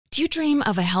Do you dream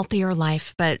of a healthier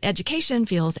life, but education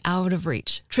feels out of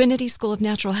reach? Trinity School of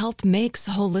Natural Health makes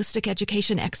holistic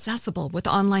education accessible with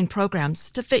online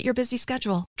programs to fit your busy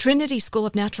schedule. Trinity School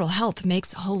of Natural Health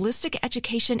makes holistic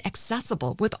education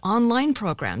accessible with online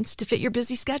programs to fit your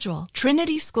busy schedule.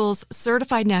 Trinity School's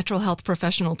Certified Natural Health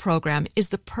Professional Program is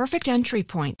the perfect entry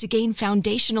point to gain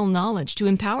foundational knowledge to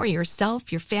empower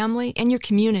yourself, your family, and your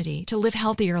community to live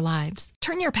healthier lives.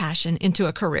 Turn your passion into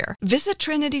a career. Visit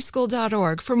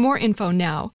trinityschool.org for more info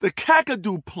now. The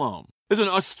Kakadu plum is an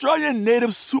Australian native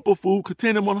superfood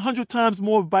containing 100 times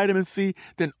more vitamin C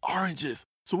than oranges.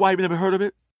 So why have you never heard of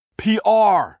it?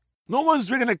 PR. No one's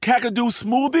drinking a Kakadu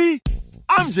smoothie?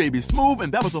 I'm JB Smoove,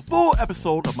 and that was a full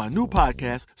episode of my new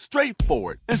podcast,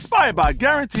 Straightforward, inspired by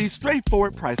guaranteed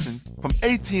straightforward pricing from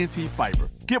AT&T Fiber.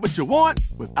 Get what you want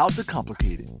without the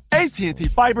complicated. AT&T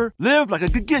Fiber, live like a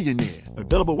gigillionaire.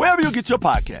 Available wherever you get your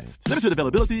podcasts. Limited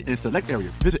availability in select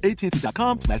areas. Visit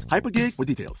AT&T.com/hypergig for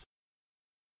details.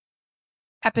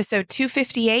 Episode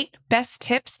 258, Best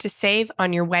Tips to Save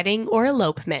on Your Wedding or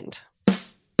Elopement.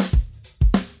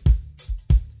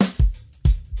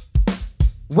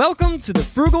 Welcome to the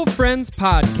Frugal Friends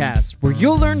Podcast, where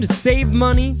you'll learn to save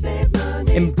money,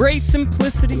 embrace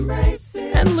simplicity,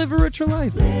 and live a richer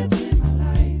life.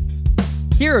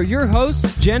 Here are your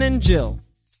hosts, Jen and Jill.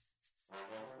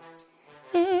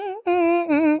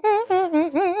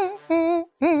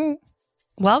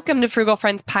 Welcome to Frugal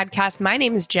Friends Podcast. My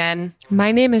name is Jen.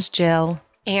 My name is Jill.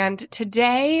 And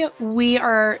today we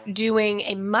are doing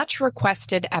a much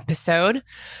requested episode,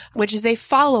 which is a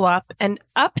follow-up and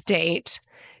update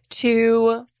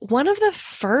to one of the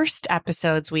first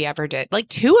episodes we ever did, like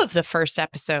two of the first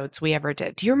episodes we ever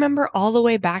did. Do you remember all the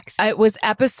way back? It was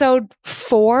episode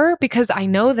 4, because I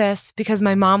know this because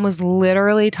my mom was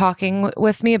literally talking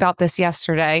with me about this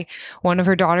yesterday. One of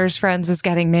her daughter's friends is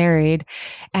getting married,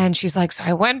 and she's like, so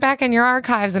I went back in your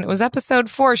archives and it was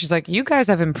episode 4. She's like, you guys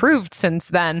have improved since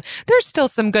then. There's still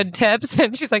some good tips.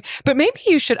 And she's like, but maybe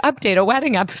you should update a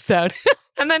wedding episode.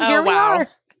 And then here we are.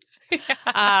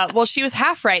 Well, she was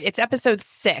half right. It's episode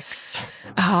 6.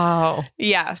 Oh,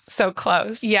 yes. so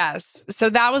close. Yes. So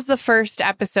that was the first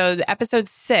episode. Episode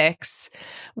 6,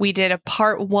 we did a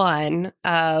part 1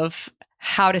 of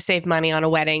how to save money on a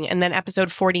wedding. And then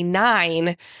episode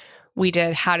 49, we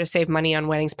did how to save money on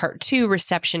weddings, part 2,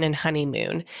 reception and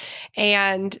honeymoon.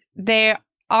 And there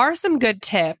are some good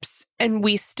tips, and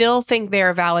we still think they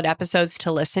are valid episodes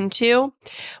to listen to.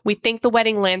 We think the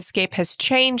wedding landscape has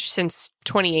changed since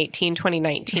 2018,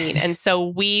 2019. And so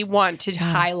we want to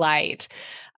highlight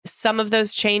some of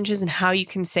those changes and how you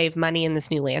can save money in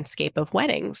this new landscape of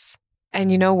weddings. And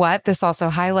you know what? This also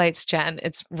highlights, Jen,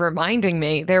 it's reminding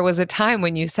me there was a time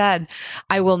when you said,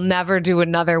 I will never do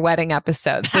another wedding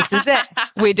episode. This is it.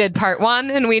 We did part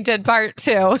 1 and we did part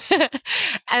 2.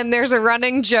 And there's a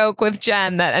running joke with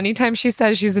Jen that anytime she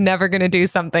says she's never going to do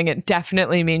something, it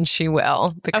definitely means she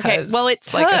will, because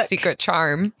it's like a secret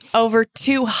charm. Over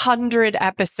 200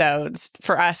 episodes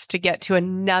for us to get to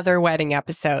another wedding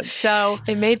episode. So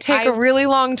it may take a really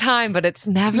long time, but it's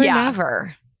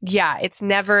never. Yeah, it's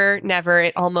never.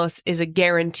 It almost is a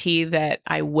guarantee that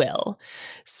I will.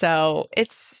 So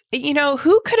it's,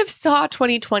 who could have saw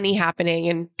 2020 happening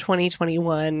in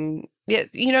 2021?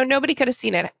 Nobody could have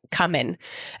seen it coming.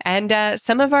 And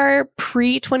some of our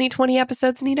pre-2020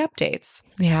 episodes need updates.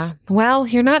 Yeah. Well,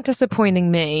 you're not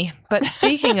disappointing me. But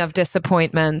speaking of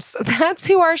disappointments, that's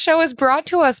who our show is brought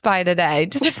to us by today.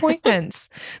 Disappointments.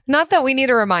 Not that we need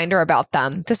a reminder about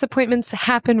them. Disappointments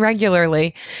happen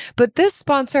regularly. But this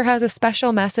sponsor has a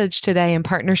special message today in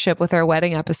partnership with our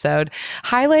wedding episode,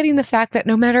 highlighting the fact that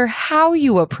no matter how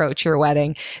you approach your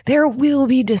wedding, there will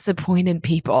be disappointed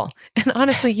people. And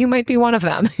honestly, you might be one of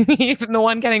them, even the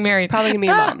one getting married. It's probably going to be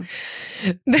your mom.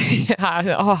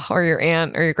 Or your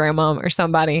aunt or your grandma or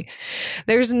somebody.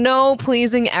 There's no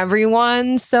pleasing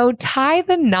everyone, so tie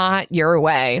the knot your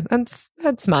way.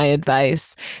 That's my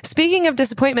advice. Speaking of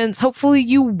disappointments, hopefully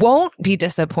you won't be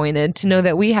disappointed to know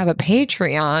that we have a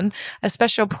Patreon, a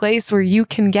special place where you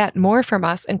can get more from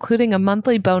us, including a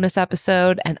monthly bonus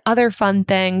episode and other fun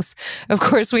things. Of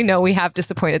course, we know we have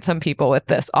disappointed some people with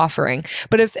this offering,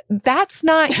 but if that's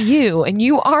not you and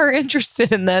you are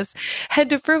interested in this, head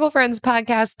to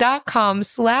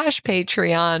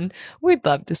frugalfriendspodcast.com/Patreon. We'd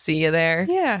love to see you there.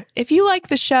 Yeah. If you like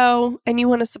the show and you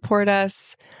want to support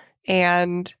us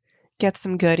and get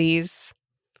some goodies,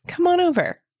 come on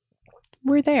over.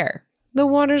 We're there. The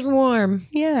water's warm.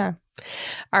 Yeah.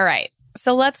 All right.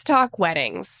 So let's talk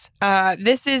weddings.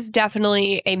 This is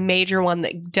definitely a major one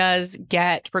that does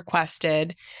get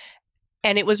requested.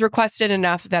 And it was requested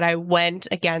enough that I went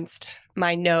against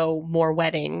my no more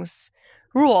weddings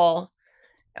rule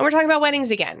And we're talking about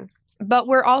weddings again. But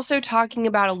we're also talking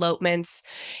about elopements,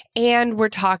 and we're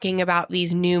talking about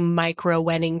these new micro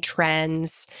wedding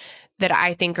trends that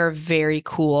I think are very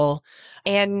cool.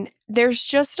 And there's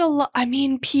just a lot, I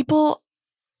mean, people,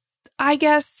 I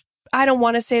guess, I don't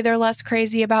want to say they're less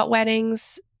crazy about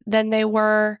weddings than they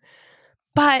were,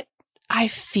 but I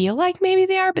feel like maybe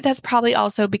they are, but that's probably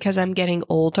also because I'm getting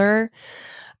older.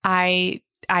 I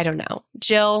don't know.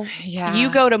 Jill,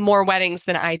 you go to more weddings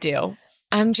than I do.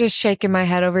 I'm just shaking my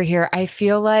head over here. I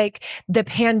feel like the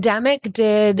pandemic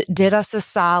did us a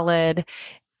solid,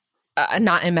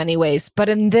 not in many ways, but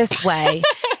in this way,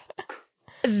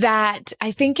 that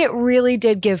I think it really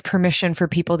did give permission for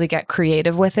people to get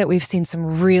creative with it. We've seen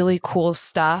some really cool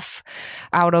stuff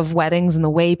out of weddings and the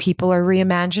way people are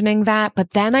reimagining that.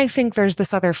 But then I think there's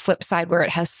this other flip side where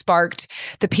it has sparked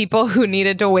the people who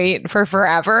needed to wait for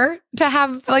forever to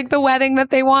have like the wedding that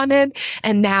they wanted.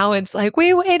 And now it's like,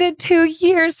 we waited 2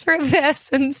 years for this.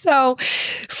 And so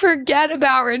forget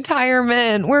about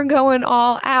retirement. We're going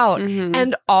all out. Mm-hmm.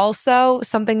 And also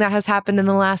something that has happened in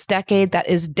the last decade that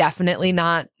is definitely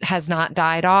has not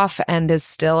died off and is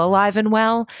still alive and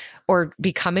well, or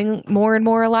becoming more and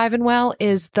more alive and well,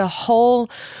 is the whole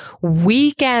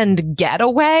weekend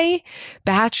getaway,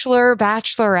 bachelor,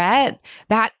 bachelorette.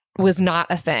 That was not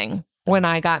a thing when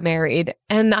I got married.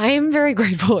 And I am very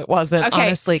grateful it wasn't,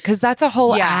 honestly, because that's a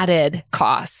whole added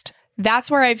cost.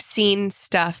 That's where I've seen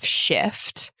stuff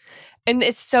shift. And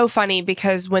it's so funny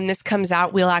because when this comes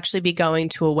out, we'll actually be going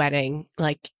to a wedding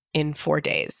like in 4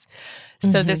 days.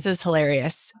 So this is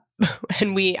hilarious.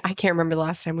 And I can't remember the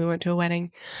last time we went to a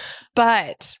wedding,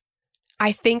 but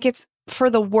I think it's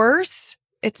for the worse.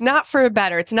 It's not for a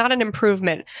better. It's not an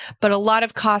improvement, but a lot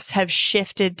of costs have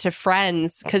shifted to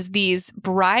friends because these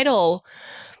bridal,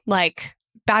 like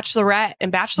bachelorette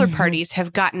and bachelor parties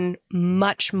have gotten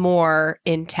much more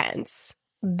intense.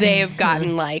 They've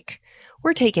gotten like,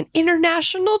 we're taking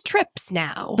international trips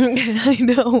now. I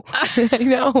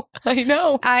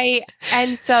know.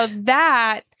 And so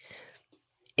that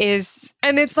is,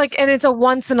 and it's like, and it's a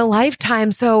once in a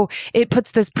lifetime. So it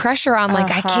puts this pressure on,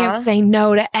 like, I can't say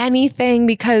no to anything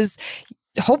because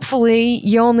hopefully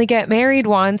you only get married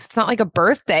once. It's not like a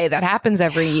birthday that happens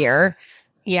every year.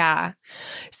 Yeah.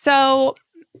 So,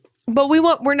 but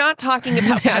we're not talking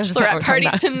about bachelorette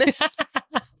parties in this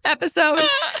episode.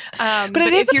 But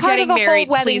if you're getting married,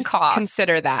 please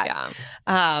consider that.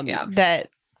 That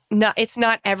it's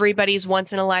not everybody's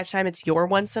once in a lifetime. It's your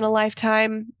once in a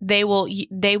lifetime. They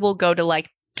will go to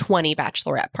like 20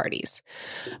 bachelorette parties.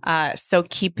 So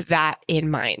keep that in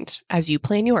mind as you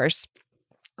plan yours.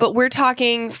 But we're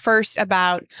talking first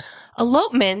about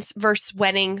elopements versus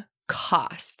wedding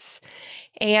costs.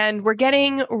 And we're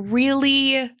getting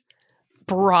really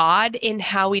broad in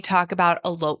how we talk about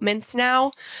elopements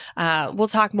now. We'll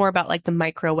talk more about like the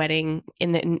micro wedding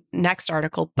in the next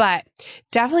article, but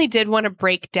definitely did want to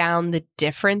break down the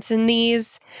difference in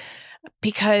these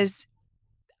because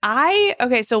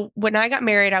so when I got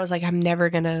married, I was like, I'm never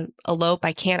going to elope.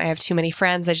 I can't. I have too many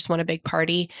friends. I just want a big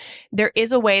party. There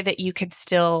is a way that you could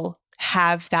still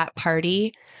have that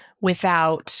party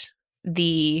without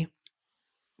the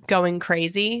going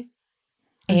crazy.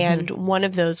 And one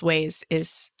of those ways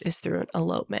is through an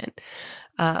elopement.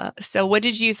 So what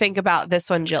did you think about this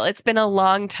one, Jill? It's been a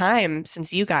long time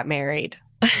since you got married.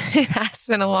 It has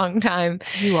been a long time.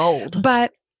 You old.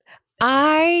 But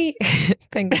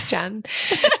thanks, Jen.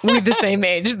 We're the same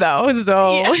age though.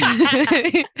 So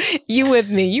you with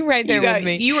me. You right there with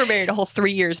me. You were married a whole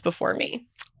 3 years before me.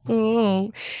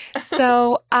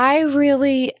 So I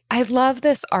love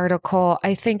this article.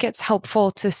 I think it's helpful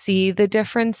to see the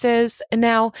differences.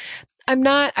 Now,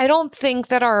 I don't think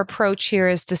that our approach here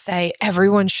is to say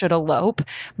everyone should elope,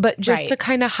 but just to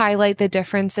kind of highlight the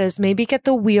differences, maybe get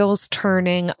the wheels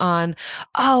turning on,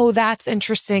 oh, that's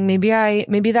interesting. Maybe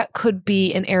that could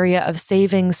be an area of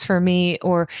savings for me,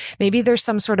 or maybe there's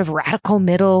some sort of radical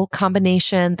middle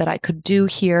combination that I could do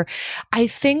here. I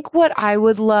think what I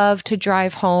would love to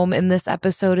drive home in this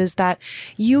episode is that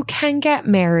you can get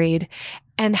married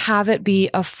and have it be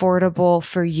affordable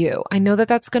for you. I know that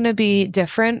that's going to be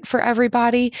different for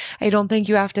everybody. I don't think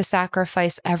you have to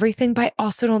sacrifice everything, but I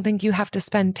also don't think you have to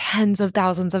spend tens of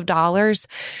thousands of dollars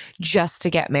just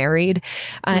to get married.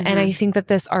 And I think that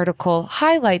this article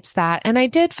highlights that. And I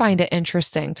did find it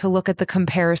interesting to look at the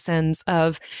comparisons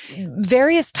of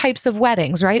various types of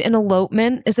weddings, right? An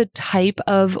elopement is a type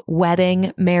of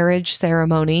wedding marriage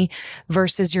ceremony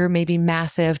versus your maybe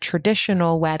massive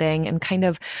traditional wedding, and kind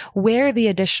of where the the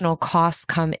additional costs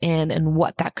come in and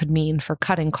what that could mean for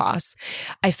cutting costs.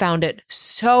 I found it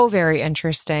so very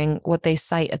interesting. What they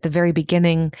cite at the very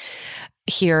beginning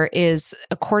here is,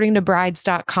 according to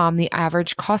brides.com, the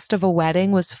average cost of a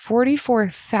wedding was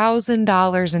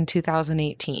 $44,000 in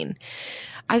 2018.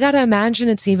 I got to imagine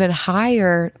it's even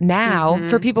higher now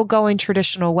for people going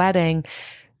traditional wedding,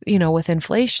 you know, with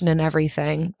inflation and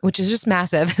everything, which is just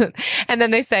massive. And then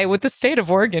they say with the state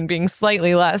of Oregon being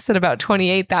slightly less at about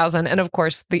 28,000. And of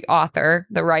course, the author,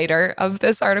 the writer of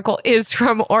this article is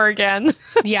from Oregon.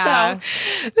 Yeah.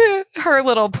 So, her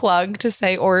little plug to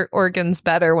say Oregon's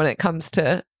better when it comes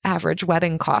to average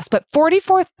wedding costs. But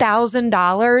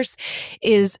 $44,000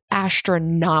 is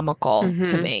astronomical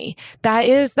to me.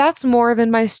 That's more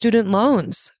than my student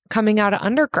loans coming out of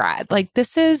undergrad. Like,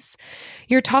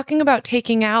 you're talking about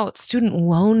taking out student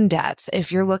loan debts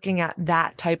if you're looking at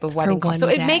that type of wedding cost. So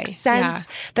it makes sense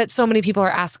that so many people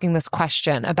are asking this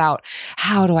question about,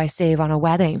 how do I save on a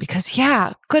wedding? Because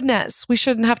goodness, we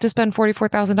shouldn't have to spend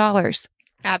 $44,000.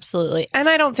 Absolutely. And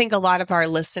I don't think a lot of our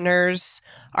listeners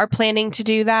are planning to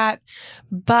do that.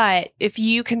 But if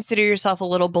you consider yourself a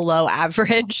little below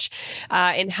average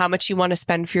in how much you want to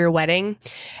spend for your wedding,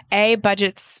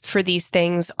 budgets for these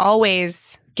things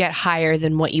always get higher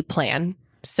than what you plan.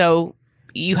 So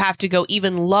you have to go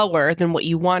even lower than what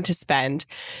you want to spend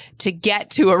to get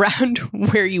to around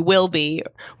where you will be,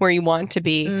 where you want to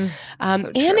be.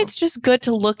 And it's just good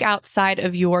to look outside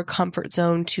of your comfort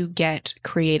zone to get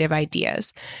creative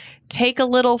ideas. Take a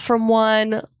little from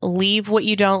one, leave what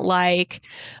you don't like,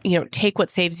 take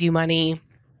what saves you money,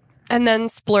 and then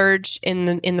splurge in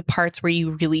the parts where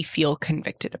you really feel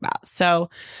convicted about. So,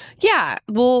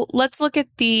 let's look at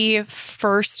the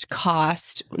first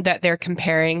cost that they're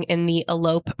comparing in the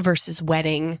elope versus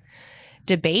wedding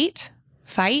debate,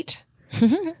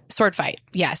 sword fight.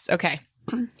 Yes. Okay.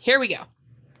 Here we go.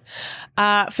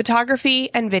 Photography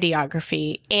and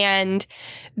videography. And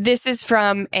this is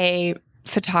from a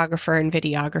photographer and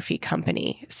videography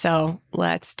company. So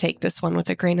let's take this one with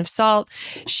a grain of salt.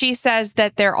 She says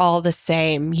that they're all the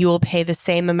same. You will pay the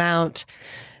same amount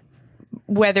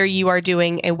whether you are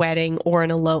doing a wedding or an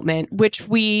elopement, which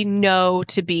we know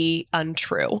to be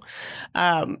untrue.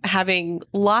 Having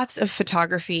lots of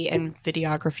photography and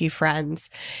videography friends,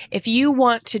 if you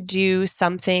want to do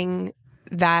something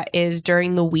that is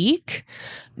during the week,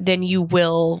 then you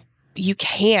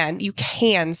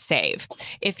can save.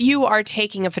 If you are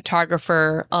taking a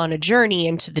photographer on a journey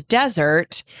into the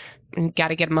desert and got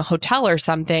to get them a hotel or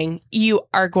something, you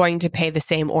are going to pay the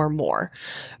same or more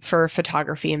for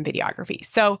photography and videography.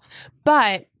 So,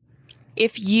 but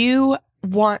if you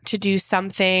want to do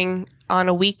something on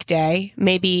a weekday,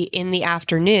 maybe in the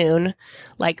afternoon,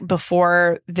 like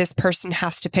before this person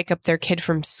has to pick up their kid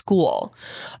from school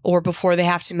or before they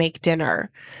have to make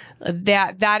dinner,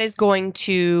 that is going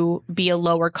to be a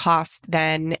lower cost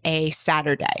than a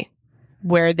Saturday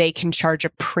where they can charge a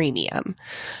premium.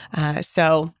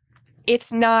 So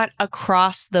it's not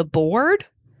across the board,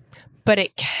 but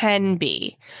it can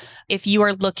be. If you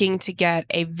are looking to get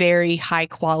a very high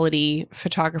quality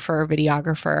photographer or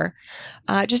videographer,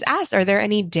 just ask, are there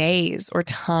any days or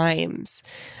times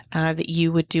that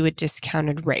you would do a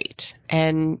discounted rate?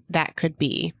 And that could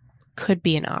be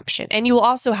an option. And you will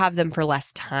also have them for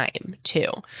less time too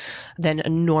than a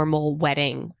normal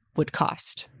wedding would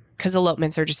cost, because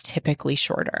elopements are just typically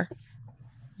shorter.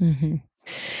 Mm-hmm.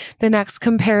 The next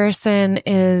comparison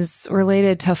is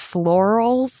related to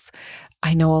florals.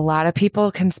 I know a lot of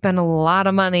people can spend a lot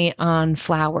of money on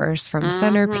flowers, from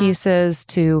centerpieces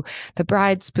to the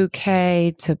bride's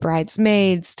bouquet to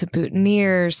bridesmaids to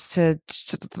boutonnieres to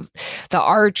the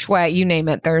archway, you name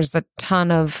it. There's a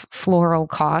ton of floral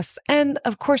costs. And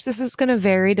of course, this is going to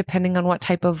vary depending on what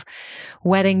type of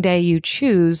wedding day you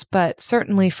choose. But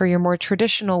certainly for your more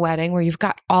traditional wedding where you've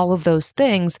got all of those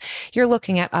things, you're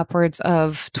looking at upwards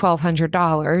of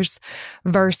 $1,200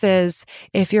 versus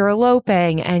if you're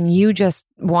eloping and you just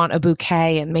want a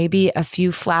bouquet and maybe a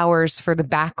few flowers for the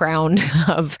background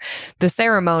of the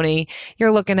ceremony,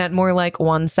 you're looking at more like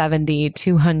 $170,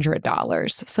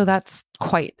 $200. So that's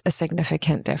quite a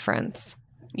significant difference.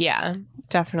 Yeah,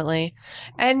 definitely.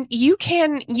 And you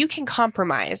can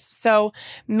compromise. So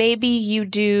maybe you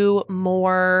do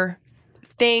more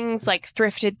things like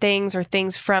thrifted things or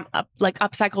things from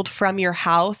upcycled from your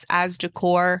house as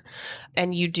decor,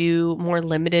 and you do more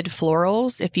limited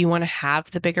florals if you want to have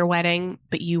the bigger wedding,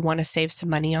 but you want to save some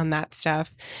money on that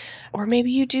stuff. Or maybe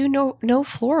you do no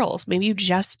florals. Maybe you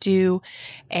just do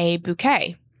a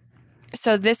bouquet.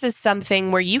 So this is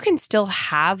something where you can still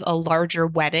have a larger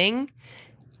wedding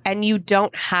and you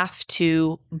don't have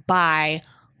to buy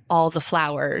all the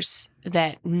flowers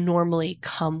that normally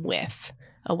come with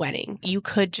a wedding. You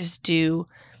could just do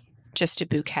just a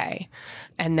bouquet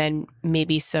and then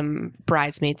maybe some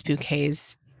bridesmaids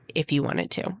bouquets if you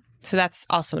wanted to. So that's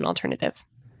also an alternative.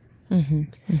 Mm-hmm.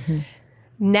 Mm-hmm.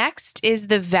 Next is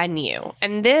the venue.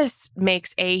 And this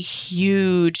makes a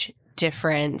huge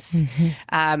difference.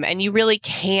 Mm-hmm. And you really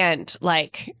can't,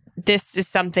 like, this is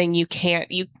something you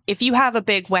can't, if you have a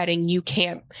big wedding, you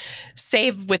can't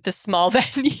save with the small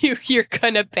venue. You're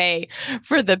going to pay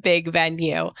for the big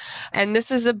venue. And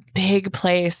this is a big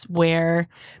place where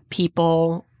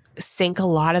people sink a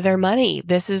lot of their money.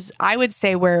 This is, I would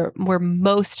say, where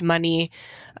most money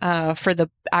for the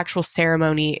actual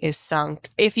ceremony is sunk.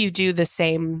 If you do the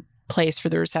same place for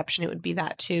the reception, it would be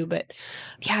that too. But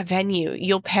yeah, venue,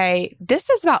 you'll pay, this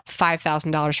is about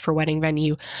 $5,000 for wedding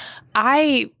venue.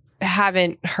 I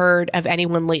haven't heard of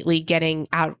anyone lately getting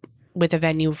out with a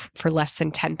venue for less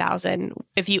than $10,000.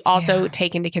 If you also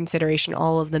take into consideration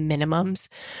all of the minimums,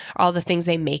 all the things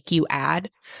they make you add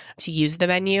to use the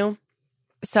venue.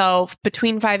 So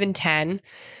between 5 and 10,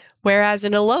 whereas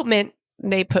an elopement,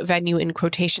 they put venue in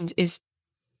quotations, is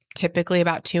typically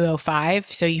about $205.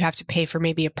 So you have to pay for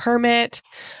maybe a permit.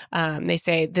 They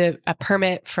say a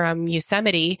permit from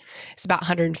Yosemite is about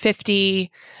 $150,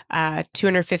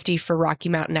 $250 for Rocky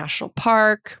Mountain National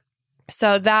Park.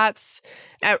 So that's,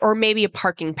 or maybe a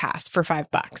parking pass for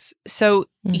 $5. So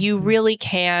you really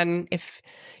can, if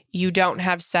you don't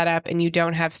have setup and you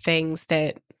don't have things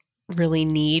that really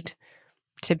need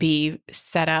to be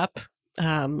set up,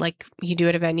 like you do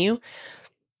at a venue,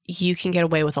 you can get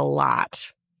away with a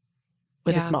lot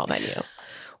with a small venue.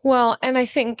 Well, and I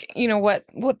think, you know, what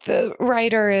the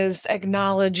writer is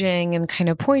acknowledging and kind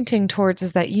of pointing towards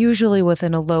is that usually with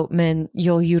an elopement,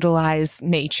 you'll utilize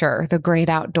nature, the great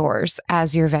outdoors,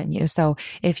 as your venue. So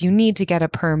if you need to get a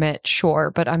permit,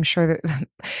 sure. But I'm sure that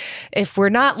if we're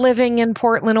not living in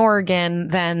Portland, Oregon,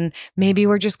 then maybe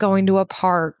we're just going to a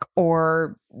park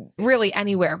or really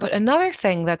anywhere. But another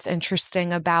thing that's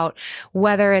interesting about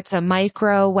whether it's a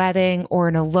micro wedding or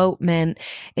an elopement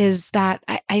is that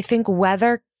I think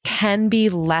weather can be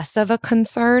less of a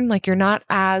concern. Like, you're not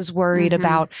as worried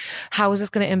about how is this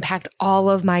going to impact all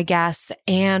of my guests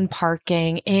and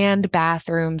parking and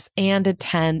bathrooms and a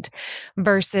tent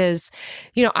versus,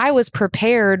 you know, I was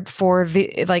prepared for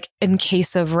the, like, in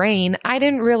case of rain, I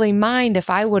didn't really mind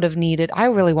if I would have needed, I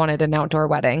really wanted an outdoor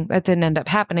wedding. That didn't end up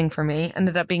happening for me.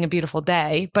 Ended up being a beautiful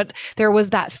day, but there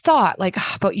was that thought like,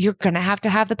 oh, but you're going to have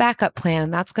the backup plan.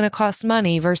 That's going to cost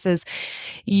money versus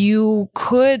you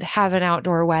could have an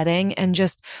outdoor wedding and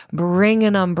just bring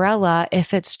an umbrella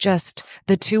if it's just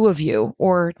the two of you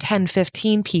or 10,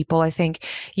 15 people. I think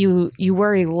you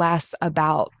worry less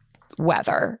about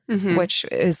weather, which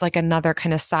is like another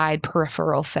kind of side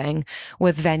peripheral thing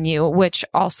with venue, which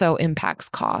also impacts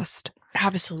cost.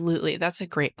 Absolutely. That's a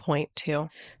great point too.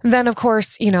 Then, of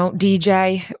course, you know,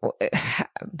 DJ,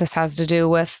 this has to do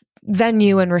with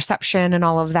venue and reception and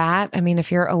all of that. I mean, if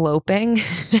you're eloping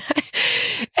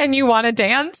and you want to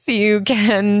dance, you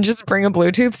can just bring a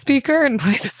Bluetooth speaker and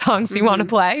play the songs you want to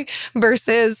play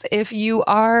versus if you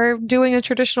are doing a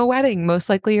traditional wedding, most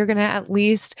likely you're going to at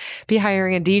least be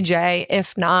hiring a DJ,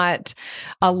 if not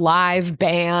a live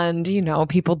band. You know,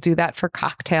 people do that for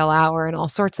cocktail hour and all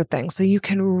sorts of things. So you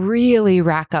can really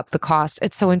rack up the cost.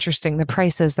 It's so interesting, the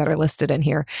prices that are listed in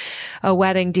here. A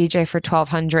wedding DJ for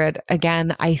 $1,200.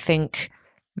 Again, I think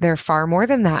they're far more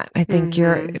than that. I think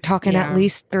you're talking at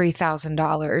least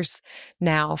 $3,000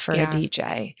 now for a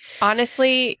DJ.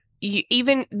 Honestly,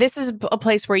 even this is a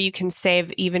place where you can save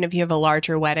even if you have a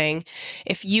larger wedding.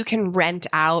 If you can rent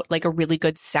out like a really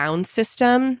good sound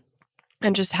system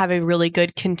and just have a really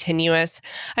good continuous,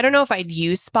 I don't know if I'd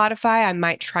use Spotify. I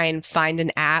might try and find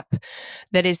an app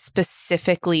that is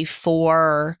specifically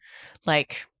for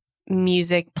like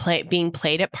music being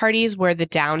played at parties where the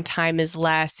downtime is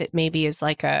less. It maybe is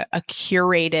like a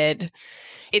curated,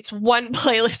 it's one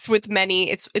playlist with many,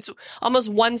 it's almost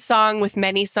one song with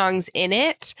many songs in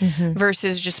it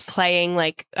versus just playing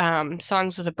like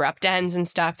songs with abrupt ends and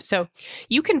stuff. So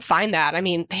you can find that. I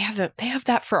mean, they have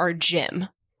that for our gym.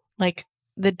 Like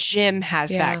the gym has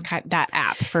that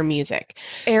app for music.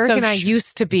 Eric and I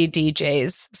used to be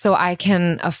DJs, so I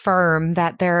can affirm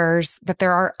that there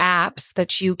are apps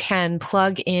that you can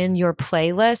plug in your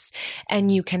playlist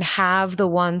and you can have the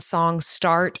one song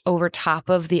start over top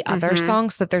of the other song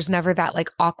so that there's never that like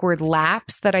awkward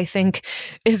lapse that I think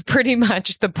is pretty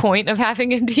much the point of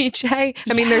having a DJ.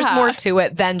 I mean, there's more to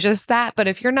it than just that, but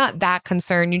if you're not that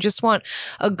concerned, you just want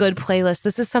a good playlist,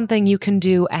 this is something you can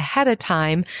do ahead of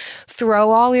time. Throw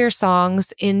throw all your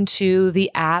songs into the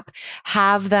app,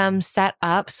 have them set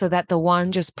up so that the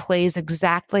one just plays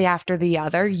exactly after the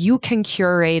other. You can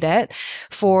curate it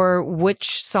for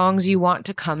which songs you want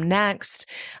to come next.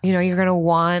 You know, you're going to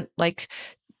want like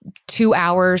 2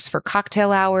 hours for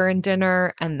cocktail hour and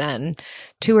dinner, and then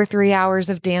 2 or 3 hours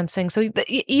of dancing. So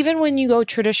even when you go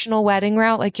traditional wedding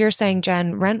route, like you're saying,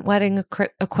 Jen, rent wedding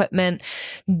equipment,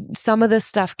 some of this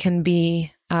stuff can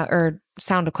be, or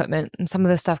sound equipment, and some of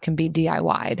this stuff can be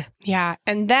DIY'd. Yeah.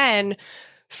 And then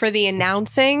for the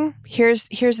announcing, here's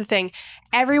the thing.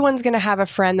 Everyone's going to have a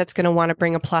friend that's going to want to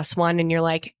bring a plus one, and you're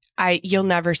like, you'll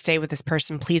never stay with this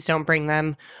person. Please don't bring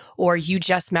them. Or you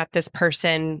just met this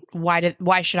person.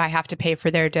 Why should I have to pay for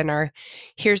their dinner?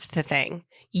 Here's the thing.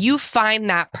 You find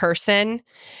that person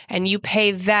and you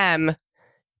pay them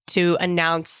to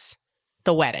announce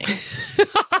the wedding.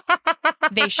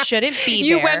 They shouldn't be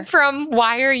there. You went from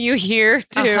why are you here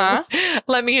to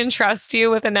let me entrust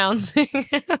you with announcing.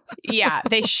 Yeah,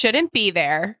 they shouldn't be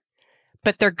there,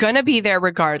 but they're going to be there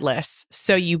regardless.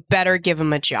 So you better give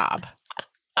them a job.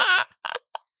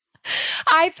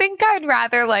 I think I'd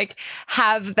rather like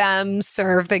have them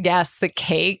serve the guests the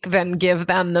cake than give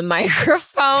them the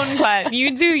microphone, but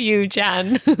you do you,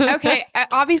 Jen. Okay,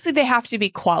 obviously they have to be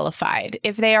qualified.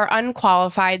 If they are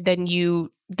unqualified, then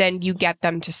you get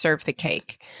them to serve the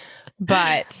cake.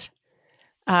 But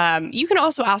you can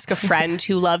also ask a friend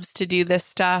who loves to do this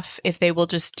stuff if they will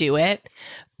just do it.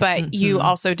 But you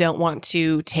also don't want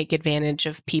to take advantage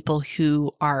of people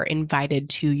who are invited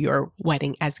to your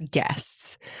wedding as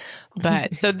guests.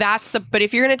 But but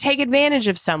if you're going to take advantage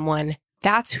of someone,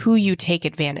 that's who you take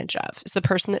advantage of. It's the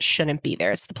person that shouldn't be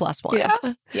there. It's the plus one.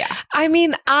 Yeah. I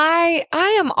mean, I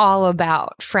am all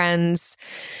about friends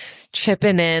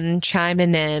chipping in,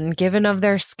 chiming in, giving of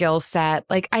their skill set.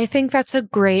 Like, I think that's a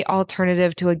great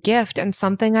alternative to a gift and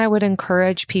something I would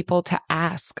encourage people to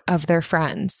ask of their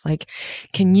friends. Like,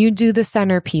 can you do the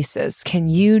centerpieces? Can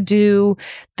you do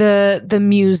the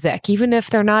music? Even if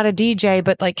they're not a DJ,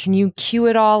 but like, can you cue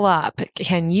it all up?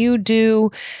 Can you do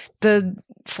the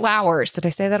flowers? Did I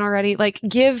say that already? Like,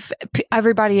 give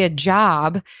everybody a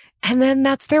job, and then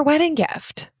that's their wedding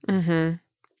gift. Mm-hmm.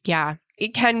 Yeah.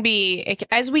 It can be,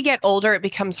 as we get older, it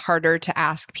becomes harder to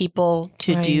ask people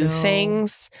to do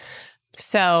things.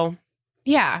 So,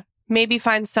 yeah, maybe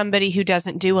find somebody who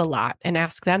doesn't do a lot and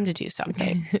ask them to do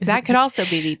something. That could also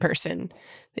be the person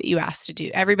that you ask to do.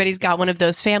 Everybody's got one of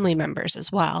those family members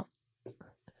as well.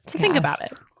 So think about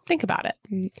it. Think about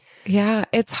it. Yeah,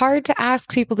 it's hard to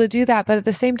ask people to do that, but at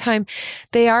the same time,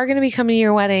 they are going to be coming to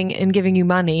your wedding and giving you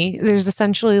money. There's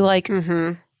essentially like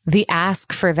the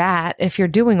ask for that. If you're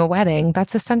doing a wedding,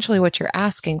 that's essentially what you're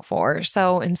asking for.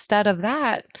 So instead of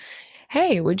that,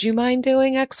 hey, would you mind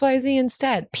doing XYZ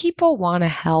instead? People want to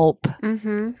help.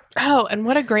 Oh, and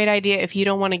what a great idea if you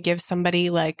don't want to give somebody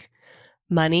like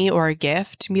money or a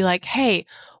gift, to be like, hey,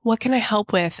 what can I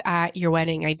help with at your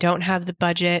wedding? I don't have the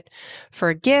budget for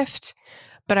a gift,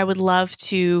 but I would love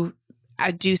to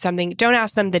do something. Don't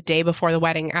ask them the day before the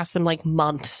wedding. Ask them like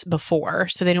months before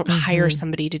so they don't hire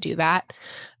somebody to do that.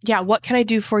 Yeah. What can I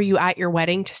do for you at your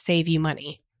wedding to save you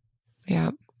money? Yeah.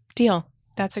 Deal.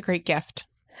 That's a great gift.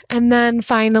 And then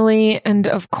finally, and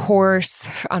of course,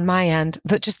 on my end,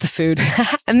 just the food.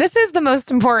 And this is the most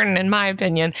important, in my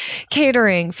opinion,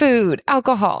 catering, food,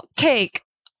 alcohol, cake.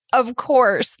 Of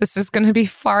course, this is going to be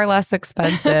far less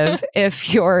expensive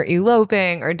if you're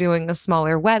eloping or doing a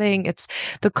smaller wedding. It's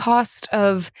the cost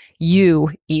of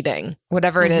you eating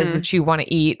whatever it is that you want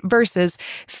to eat versus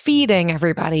feeding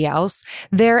everybody else.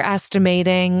 They're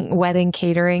estimating wedding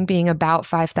catering being about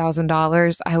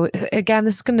 $5,000. Again,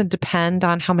 this is going to depend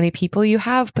on how many people you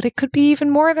have, but it could be even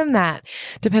more than that,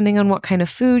 depending on what kind of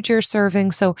food you're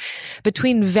serving. So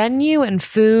between venue and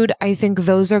food, I think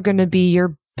those are going to be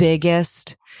your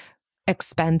biggest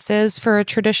expenses for a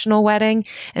traditional wedding.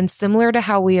 And similar to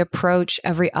how we approach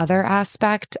every other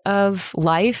aspect of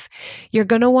life, you're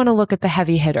going to want to look at the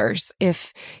heavy hitters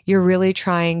if you're really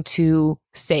trying to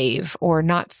save or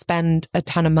not spend a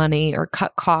ton of money or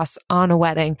cut costs on a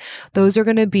wedding. Those are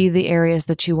going to be the areas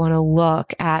that you want to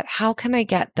look at. How can I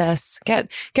get this? Get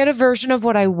a version of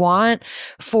what I want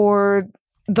for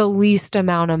the least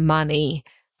amount of money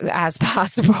as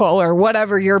possible, or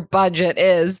whatever your budget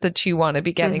is that you want to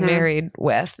be getting married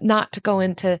with, not to go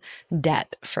into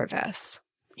debt for this.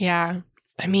 Yeah.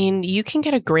 I mean, you can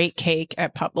get a great cake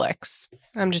at Publix.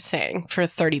 I'm just saying, for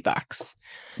 $30.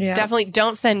 Yeah. Definitely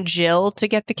don't send Jill to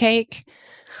get the cake.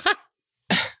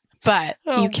 But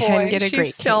you can get a great cake.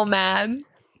 She's still mad.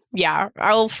 Yeah,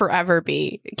 I'll forever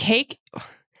be. Cake.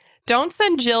 Don't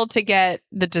send Jill to get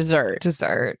the dessert.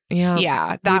 Yeah.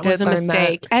 Yeah, that was a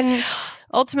mistake. And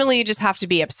Ultimately, you just have to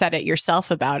be upset at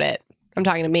yourself about it. I'm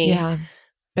talking to me. Yeah.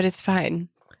 But it's fine.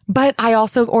 But I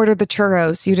also ordered the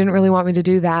churros. You didn't really want me to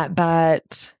do that,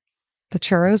 but the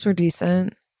churros were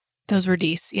decent. Those were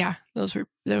decent. Yeah, those were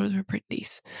pretty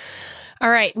decent. All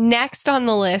right, next on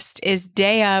the list is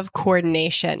day of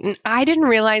coordination. And I didn't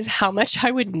realize how much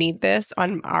I would need this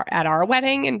at our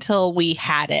wedding until we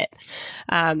had it.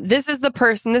 This is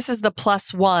the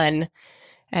plus one,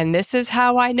 and this is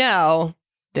how I know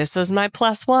this was my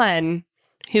plus one,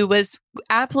 who was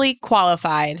aptly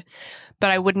qualified,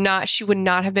 but she would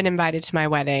not have been invited to my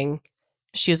wedding.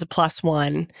 She was a plus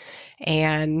one,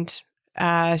 and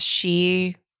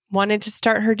she wanted to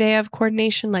start her day of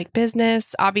coordination like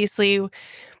business. Obviously,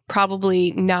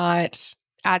 probably not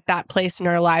at that place in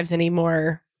our lives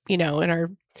anymore, in our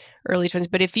early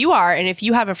 20s. But if you are, and if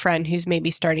you have a friend who's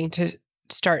maybe starting to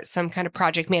start some kind of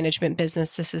project management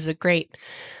business, this is a great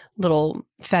little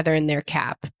feather in their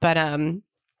cap. But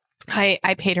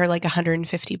I paid her like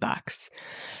 $150,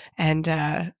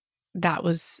 and that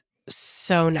was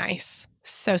so nice.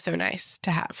 So nice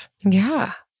to have.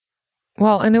 Yeah.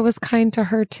 Well, and it was kind to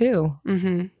her too.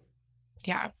 Mm-hmm.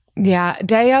 Yeah. Yeah.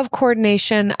 Day of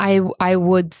coordination, I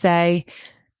would say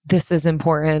this is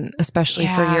important, especially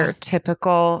for your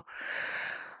typical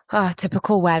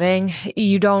wedding.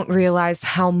 You don't realize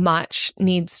how much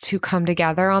needs to come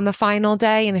together on the final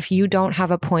day. And if you don't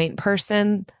have a point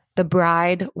person, the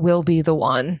bride will be the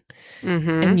one.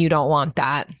 Mm-hmm. And you don't want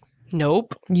that.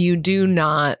 Nope. You do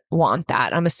not want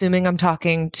that. I'm assuming I'm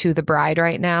talking to the bride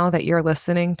right now that you're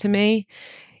listening to me.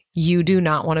 You do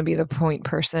not want to be the point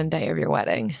person day of your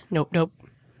wedding. Nope.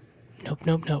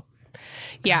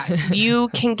 Yeah, you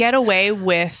can get away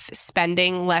with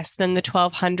spending less than the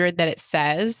 $1,200 that it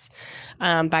says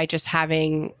by just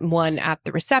having one at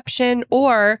the reception.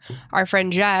 Or our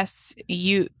friend Jess,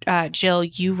 Jill,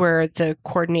 you were the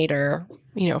coordinator,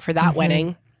 for that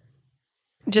wedding.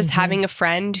 Just having a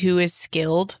friend who is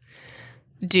skilled,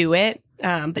 do it,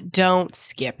 but don't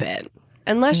skip it.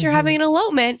 Unless you're having an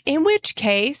elopement, in which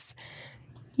case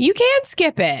you can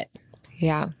skip it.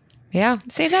 Yeah. Yeah.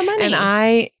 Save that money. And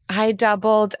I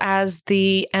doubled as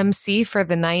the MC for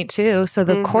the night too. So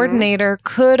the coordinator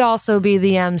could also be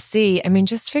the MC. I mean,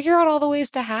 just figure out all the ways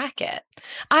to hack it.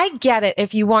 I get it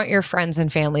if you want your friends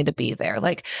and family to be there.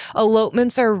 Like,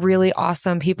 elopements are really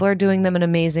awesome. People are doing them in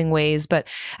amazing ways. But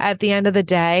at the end of the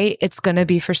day, it's going to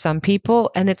be for some people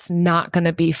and it's not going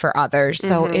to be for others.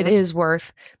 So it is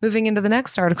worth moving into the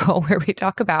next article where we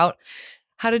talk about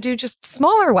how to do just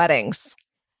smaller weddings.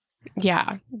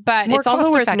 Yeah, but More it's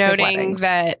also worth noting weddings.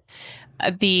 that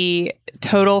the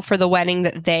total for the wedding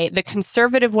the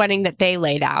conservative wedding that they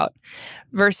laid out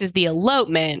versus the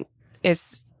elopement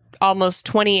is almost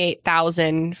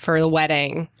 $28,000 for the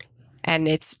wedding, and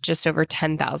it's just over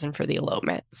 $10,000 for the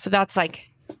elopement. So that's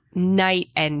like night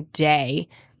and day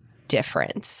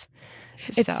difference.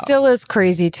 It still is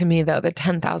crazy to me, though, the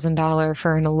 $10,000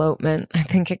 for an elopement. I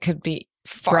think it could be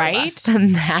far less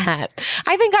than that.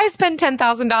 I think I spent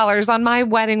 $10,000 on my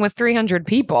wedding with 300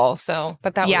 people. So,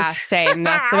 but that was same.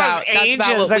 That's about what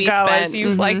we spent. As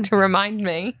you'd like to remind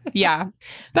me. Yeah,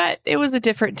 but it was a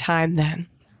different time then.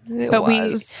 It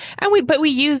was. We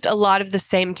used a lot of the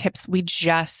same tips we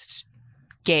just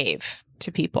gave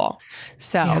to people.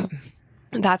 So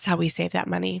that's how we save that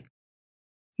money.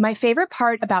 My favorite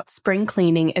part about spring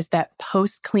cleaning is that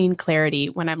post-clean clarity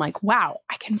when I'm like, wow,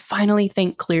 I can finally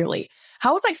think clearly.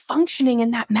 How was I functioning in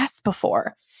that mess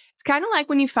before? It's kind of like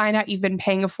when you find out you've been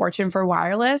paying a fortune for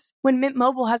wireless when Mint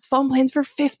Mobile has phone plans for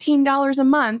 $15 a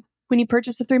month when you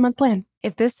purchase a 3-month plan.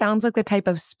 If this sounds like the type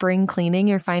of spring cleaning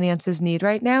your finances need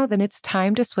right now, then it's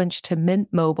time to switch to Mint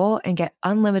Mobile and get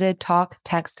unlimited talk,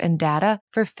 text, and data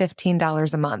for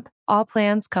 $15 a month. All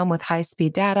plans come with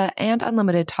high-speed data and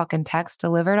unlimited talk and text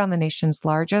delivered on the nation's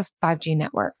largest 5G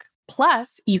network.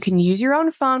 Plus, you can use your own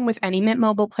phone with any Mint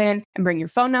Mobile plan and bring your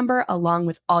phone number along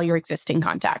with all your existing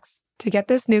contacts. To get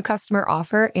this new customer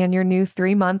offer and your new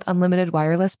 3-month unlimited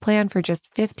wireless plan for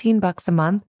just $15 a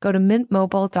month, go to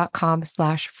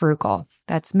mintmobile.com/frugal.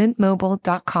 That's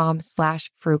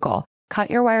mintmobile.com/frugal. Cut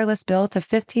your wireless bill to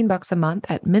 $15 a month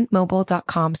at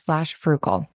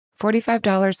mintmobile.com/frugal.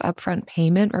 $45 upfront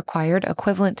payment required,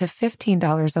 equivalent to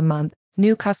 $15 a month.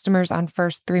 New customers on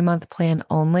first 3-month plan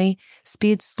only.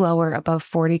 Speed slower above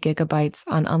 40 gigabytes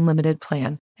on unlimited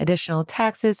plan. Additional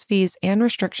taxes, fees, and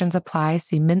restrictions apply.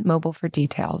 See Mint Mobile for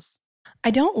details. I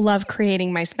don't love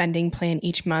creating my spending plan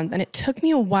each month, and it took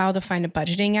me a while to find a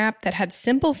budgeting app that had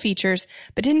simple features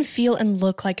but didn't feel and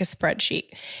look like a spreadsheet.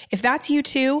 If that's you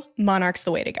too, Monarch's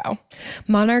the way to go.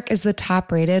 Monarch is the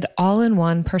top-rated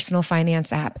all-in-one personal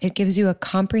finance app. It gives you a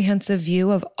comprehensive view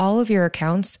of all of your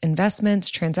accounts, investments,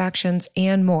 transactions,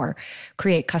 and more.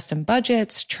 Create custom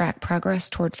budgets, track progress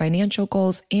toward financial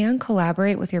goals, and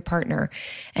collaborate with your partner.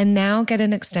 And now get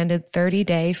an extended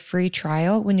 30-day free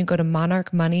trial when you go to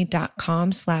monarchmoney.com/frugal.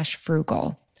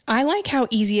 I like how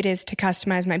easy it is to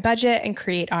customize my budget and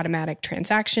create automatic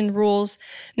transaction rules.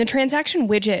 The transaction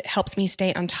widget helps me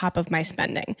stay on top of my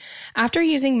spending. After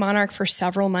using Monarch for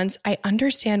several months, I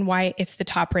understand why it's the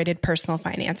top-rated personal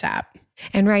finance app.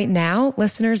 And right now,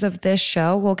 listeners of this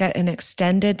show will get an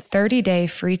extended 30-day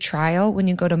free trial when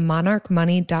you go to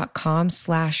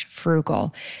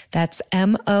monarchmoney.com/frugal. That's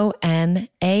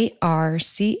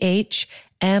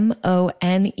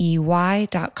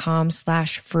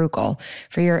monarchmoney.com/frugal.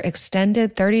 For your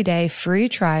extended 30-day free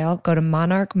trial, go to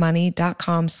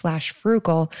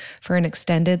monarchmoney.com/frugal for an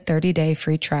extended 30-day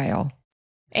free trial.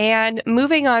 And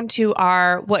moving on to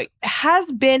our, what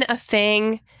has been a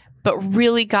thing, but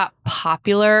really got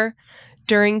popular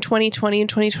during 2020 and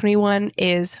 2021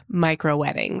 is micro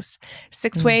weddings.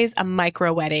 6 ways a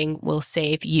micro wedding will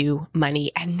save you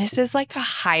money. And this is like a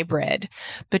hybrid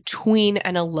between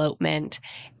an elopement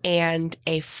and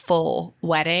a full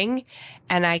wedding.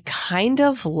 And I kind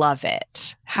of love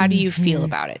it. How do you feel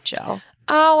about it, Jill?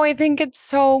 Oh, I think it's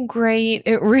so great.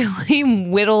 It really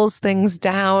whittles things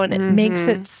down. It makes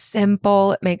it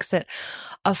simple. It makes it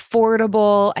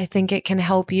affordable. I think it can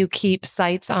help you keep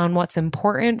sights on what's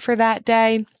important for that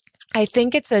day. I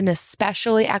think it's an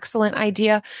especially excellent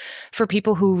idea for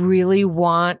people who really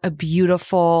want a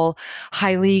beautiful,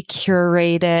 highly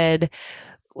curated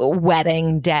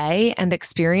wedding day and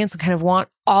experience and kind of want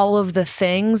all of the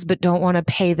things, but don't want to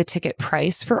pay the ticket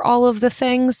price for all of the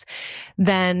things.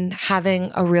 Then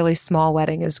having a really small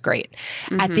wedding is great.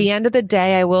 At the end of the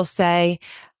day, I will say,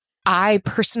 I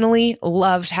personally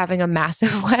loved having a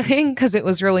massive wedding because it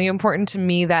was really important to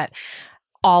me that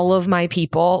all of my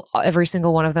people, every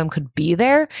single one of them could be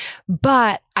there,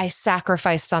 but I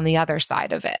sacrificed on the other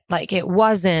side of it. Like it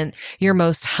wasn't your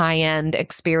most high-end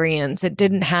experience. It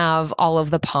didn't have all of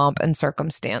the pomp and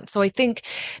circumstance. So I think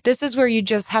this is where you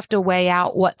just have to weigh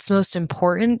out what's most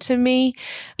important to me.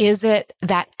 Is it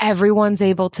that everyone's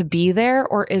able to be there,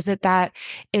 or is it that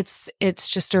it's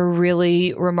just a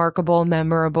really remarkable,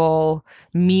 memorable,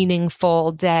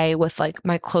 meaningful day with like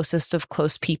my closest of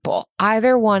close people?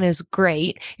 Either one is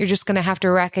great. You're just going to have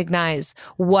to recognize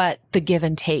what the give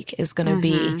and take is going to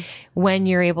be when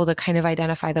you're able to kind of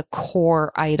identify the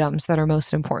core items that are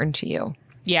most important to you.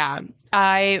 Yeah,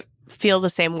 I feel the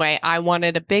same way. I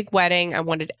wanted a big wedding. I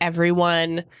wanted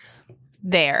everyone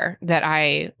there that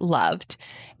I loved,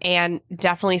 and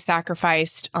definitely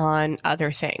sacrificed on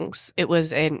other things. It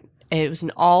was an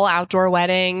all outdoor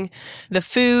wedding. The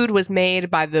food was made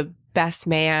by the best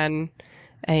man,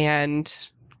 and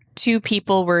 2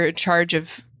 people were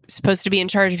supposed to be in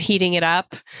charge of heating it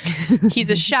up. He's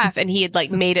a chef, and he had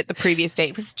like made it the previous day.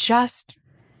 It was just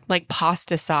like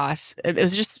pasta sauce. It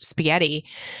was just spaghetti.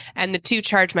 And the 2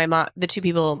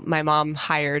 people my mom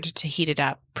hired to heat it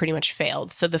up pretty much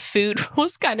failed. So the food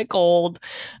was kind of cold.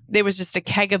 There was just a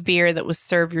keg of beer that was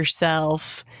serve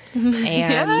yourself.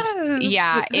 And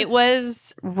yeah, it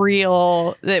was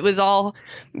real. It was all,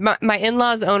 my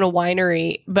in-laws own a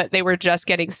winery, but they were just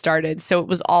getting started. So it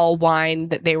was all wine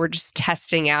that they were just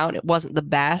testing out. It wasn't the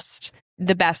best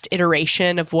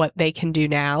iteration of what they can do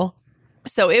now.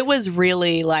 So it was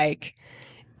really like,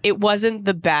 it wasn't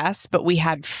the best, but we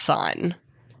had fun.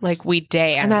 Like we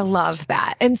danced. And I love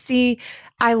that. And see,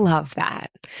 I love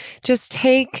that. Just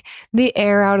take the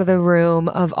air out of the room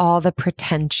of all the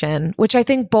pretension, which I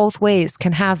think both ways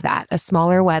can have that. A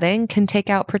smaller wedding can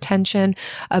take out pretension.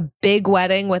 A big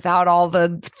wedding without all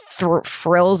the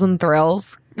frills and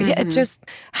thrills. Yeah, just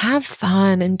have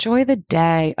fun. Enjoy the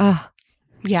day. Oh,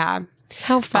 yeah.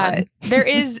 How fun. There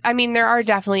are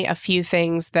definitely a few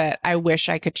things that I wish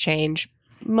I could change.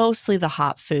 Mostly the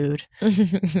hot food.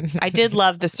 I did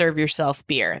love the serve yourself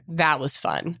beer. That was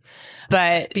fun.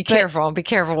 But be careful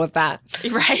with that.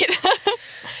 Right.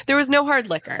 There was no hard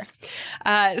liquor.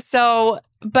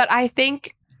 But I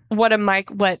think what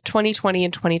 2020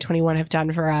 and 2021 have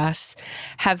done for us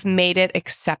have made it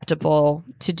acceptable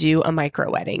to do a micro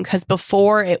wedding. Because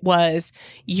before it was,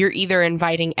 you're either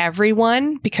inviting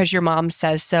everyone because your mom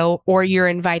says so, or you're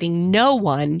inviting no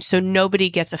one so nobody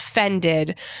gets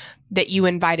offended that you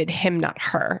invited him, not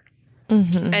her.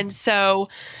 And so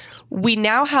we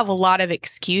now have a lot of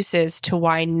excuses to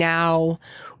why now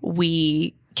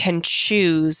we can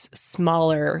choose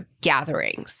smaller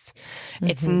gatherings.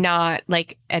 It's not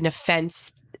like an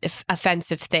offensive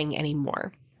thing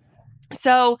anymore.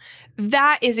 So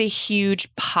that is a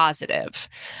huge positive.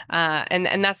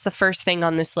 And that's the first thing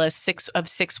on this list,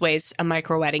 6 ways a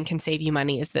micro wedding can save you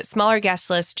money, is that smaller guest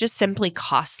lists just simply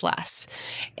cost less.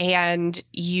 And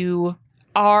you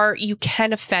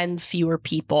can offend fewer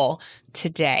people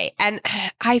today. And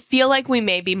I feel like we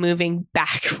may be moving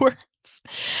backwards.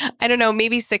 I don't know,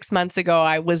 maybe 6 months ago,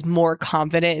 I was more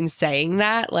confident in saying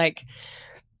that,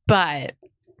 but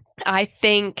I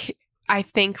think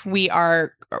we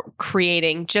are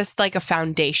creating just like a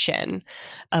foundation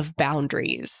of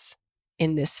boundaries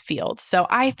in this field. So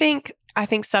I think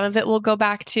some of it will go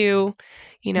back to,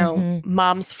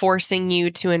 moms forcing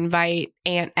you to invite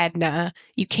Aunt Edna.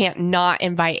 You can't not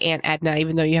invite Aunt Edna,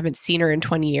 even though you haven't seen her in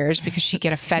 20 years because she'd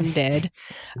get offended.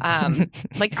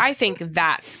 I think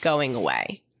that's going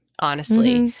away.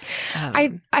 Honestly,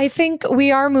 I think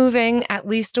we are moving at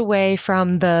least away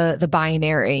from the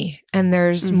binary, and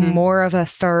there's more of a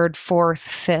third, fourth,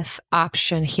 fifth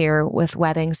option here with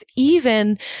weddings.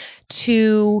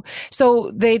 So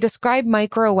they describe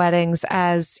micro weddings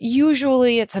as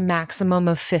usually it's a maximum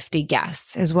of 50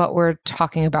 guests is what we're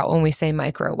talking about when we say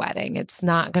micro wedding. It's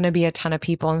not going to be a ton of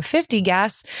people, and 50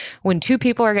 guests when 2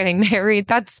 people are getting married,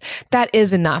 that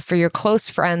is enough for your close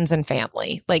friends and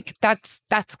family. That's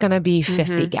going to be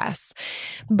 50 guests.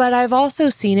 But I've also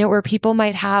seen it where people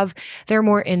might have their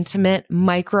more intimate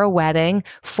micro wedding,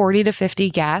 40 to 50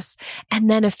 guests, and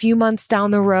then a few months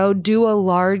down the road, do a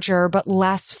larger but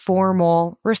less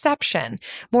formal reception,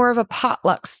 more of a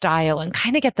potluck style, and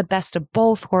kind of get the best of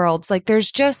both worlds.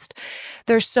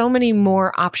 There's so many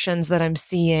more options that I'm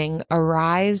seeing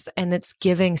arise, and it's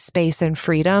giving space and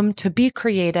freedom to be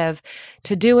creative,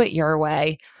 to do it your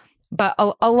way. But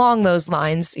along those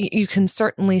lines, you can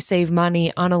certainly save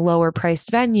money on a lower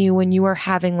priced venue when you are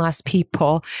having less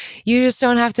people. You just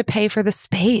don't have to pay for the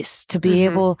space to be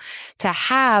able to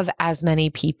have as many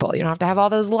people. You don't have to have all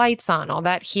those lights on, all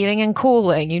that heating and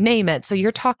cooling, you name it. So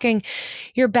you're talking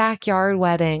your backyard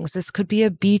weddings. This could be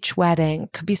a beach wedding,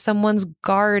 could be someone's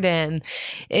garden.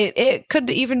 It could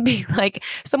even be like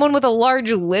someone with a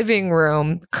large living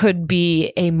room could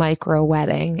be a micro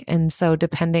wedding. And so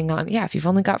depending on, if you've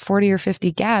only got 40 or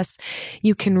 50 guests,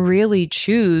 you can really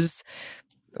choose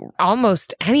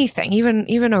almost anything,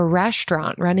 even a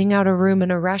restaurant, renting out a room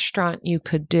in a restaurant you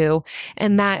could do.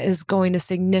 And that is going to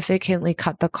significantly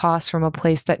cut the cost from a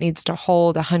place that needs to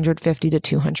hold 150 to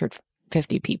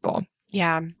 250 people.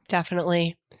 Yeah,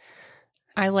 definitely.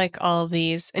 I like all of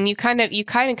these. And you kind of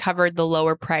covered the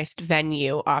lower priced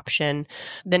venue option.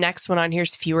 The next one on here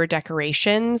is fewer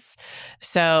decorations.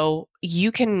 So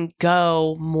you can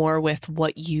go more with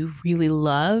what you really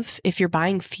love if you're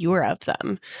buying fewer of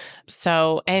them.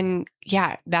 So, and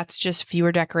that's just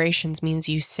fewer decorations means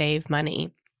you save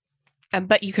money.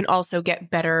 But you can also get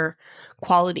better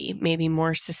quality, maybe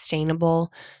more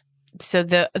sustainable. So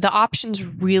the options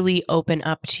really open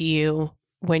up to you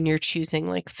when you're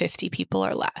choosing 50 people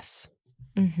or less.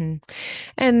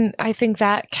 And I think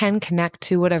that can connect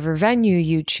to whatever venue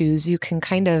you choose. You can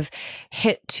kind of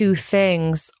hit 2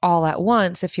 things all at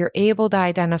once if you're able to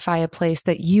identify a place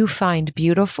that you find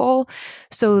beautiful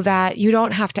so that you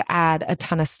don't have to add a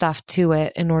ton of stuff to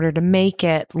it in order to make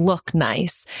it look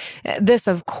nice. This,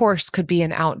 of course, could be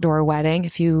an outdoor wedding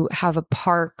if you have a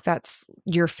park that's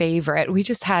your favorite. We've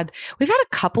had a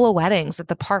couple of weddings at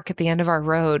the park at the end of our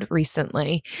road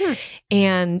recently.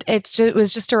 And it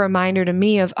was just a reminder to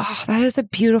me of, that is a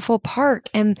beautiful park.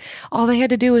 And all they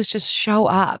had to do was just show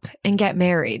up and get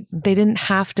married. They didn't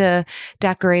have to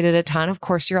decorate it a ton. Of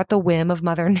course, you're at the whim of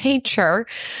Mother Nature.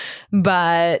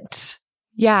 But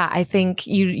I think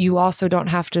you also don't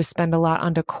have to spend a lot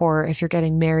on decor if you're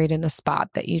getting married in a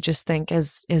spot that you just think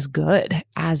is good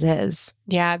as is.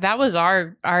 Yeah, that was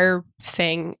our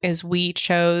thing, is we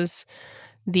chose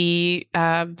the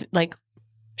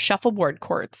shuffleboard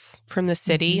courts from the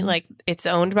city. It's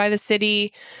owned by the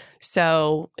city,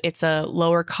 so it's a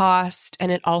lower cost,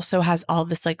 and it also has all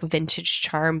this vintage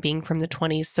charm being from the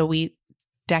 20s. So we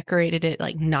decorated it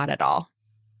not at all.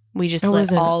 We just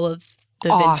let all of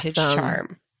the vintage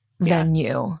charm.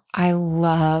 Venue. I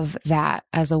love that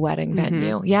as a wedding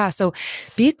venue. Yeah. So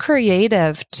be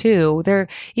creative too.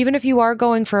 Even if you are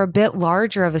going for a bit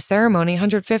larger of a ceremony,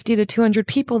 150 to 200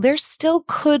 people, there still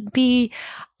could be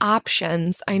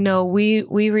options. I know we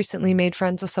recently made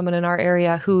friends with someone in our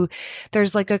area who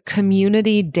there's like a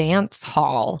community dance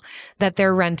hall that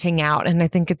they're renting out. And I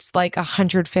think it's like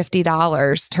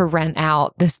 $150 to rent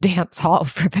out this dance hall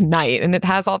for the night. And it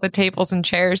has all the tables and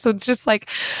chairs. So it's just like,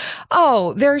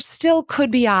 oh, there still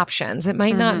could be options. It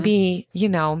might not be, you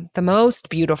know, the most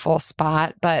beautiful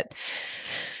spot, but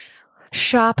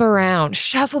shop around.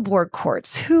 Shuffleboard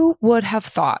courts. Who would have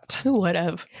thought? Who would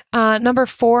have? Number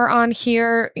 4 on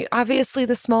here, obviously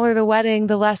the smaller the wedding,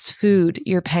 the less food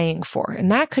you're paying for. And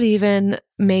that could even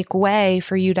make way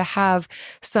for you to have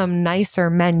some nicer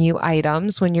menu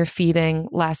items when you're feeding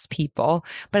less people.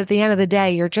 But at the end of the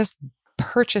day, you're just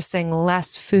purchasing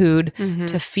less food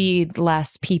to feed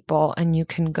less people, and you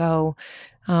can go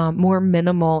more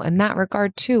minimal in that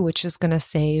regard too, which is going to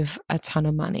save a ton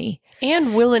of money.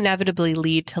 And will inevitably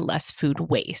lead to less food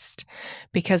waste,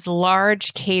 because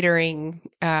large catering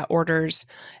orders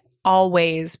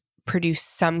always produce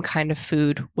some kind of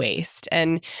food waste.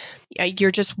 And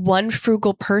you're just one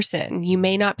frugal person. You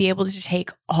may not be able to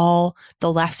take all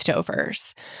the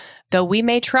leftovers, though we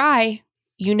may try.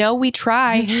 You know, we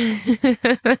try.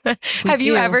 Have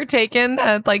you ever taken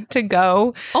a to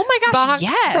go? Oh my gosh, box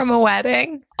yes, from a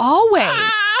wedding?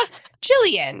 Always,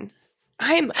 Jillian.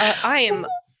 I'm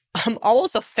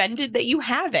almost offended that you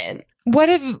haven't. What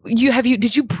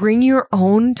did you bring your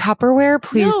own Tupperware?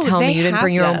 Please tell me you didn't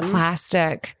bring your own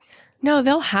plastic. No,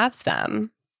 they'll have them.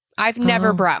 I've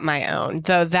never brought my own,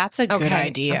 though. That's a good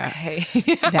idea. Okay.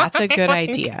 That's a good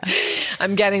idea.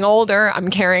 I'm getting older.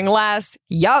 I'm carrying less.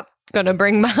 Yup. Gonna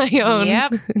bring my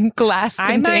own glass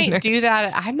container.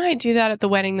 I might do that at the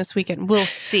wedding this weekend. We'll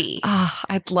see. Oh,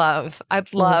 I'd love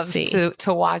to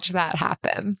watch that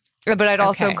happen. But I'd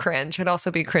also cringe. I'd also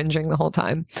be cringing the whole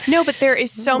time. No, but there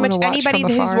is so much. Anybody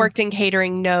who's worked in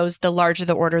catering knows the larger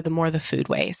the order, the more the food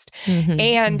waste.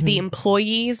 And the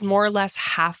employees more or less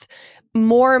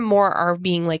more and more are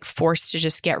being forced to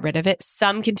just get rid of it.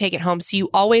 Some can take it home. So you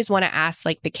always want to ask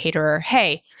the caterer,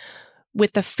 hey,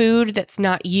 with the food that's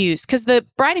not used, because the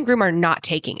bride and groom are not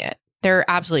taking it. They're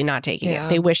absolutely not taking it.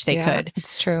 They wish they could.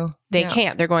 It's true. They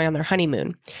can't. They're going on their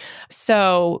honeymoon.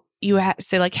 So you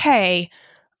say hey,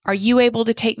 are you able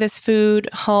to take this food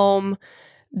home?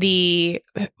 I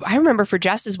remember for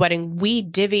Jess's wedding, we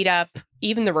divvied up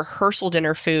even the rehearsal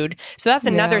dinner food. So that's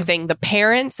another thing. The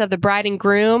parents of the bride and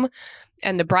groom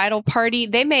and the bridal party,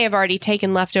 they may have already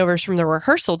taken leftovers from the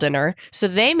rehearsal dinner, so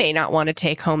they may not want to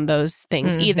take home those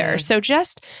things either. So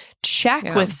just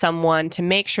check with someone to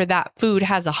make sure that food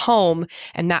has a home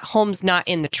and that home's not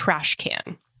in the trash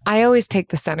can. I always take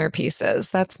the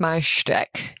centerpieces. That's my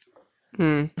shtick.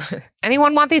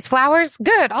 Anyone want these flowers?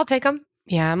 Good, I'll take them.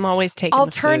 Yeah, I'm always taking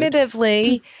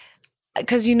Alternatively,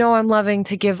 because I'm loving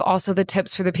to give also the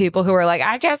tips for the people who are like,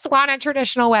 I just want a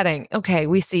traditional wedding. Okay,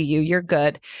 we see you. You're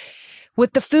good.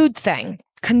 With the food thing,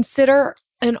 consider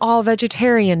an all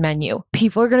vegetarian menu.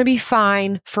 People are going to be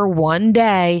fine for one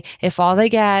day if all they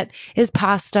get is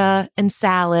pasta and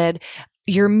salad.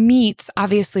 Your meats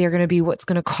obviously are going to be what's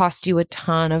going to cost you a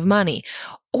ton of money.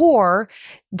 Or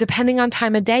depending on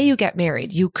time of day you get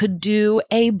married, you could do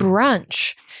a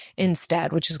brunch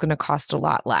instead, which is going to cost a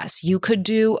lot less. You could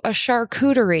do a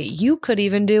charcuterie. You could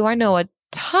even do, I know a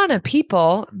ton of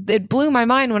people, it blew my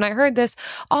mind when I heard this,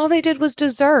 all they did was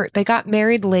dessert. They got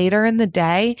married later in the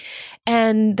day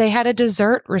and they had a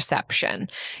dessert reception.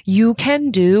 You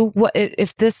can do what,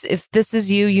 if this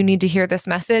is you need to hear this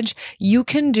message. You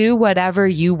can do whatever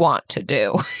you want to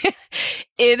do.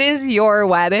 It is your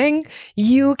wedding.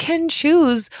 You can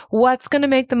choose what's going to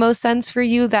make the most sense for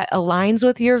you that aligns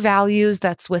with your values,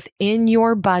 that's within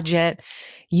your budget.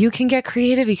 You can get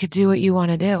creative. You could do what you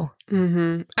want to do.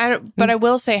 But I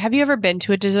will say, have you ever been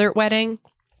to a dessert wedding,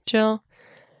 Jill?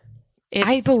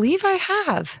 I believe I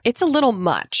have. It's a little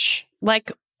much.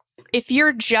 If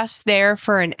you're just there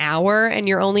for an hour and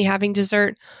you're only having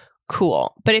dessert,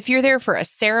 cool. But if you're there for a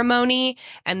ceremony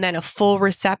and then a full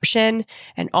reception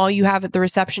and all you have at the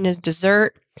reception is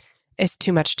dessert, it's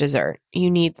too much dessert. You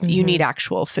need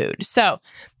actual food. So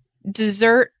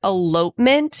dessert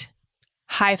elopement,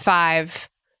 high five,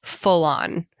 full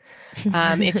on.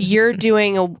 If you're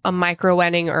doing a micro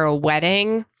wedding or a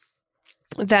wedding,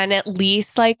 then at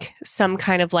least some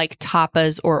kind of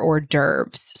tapas or hors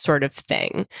d'oeuvres sort of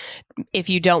thing. If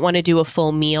you don't want to do a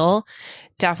full meal,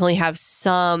 definitely have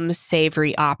some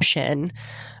savory option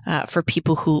for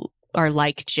people who are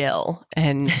like Jill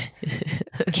and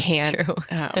can't.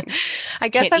 I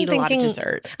guess can't I'm eat a lot of thinking.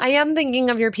 dessert. I am thinking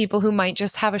of your people who might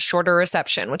just have a shorter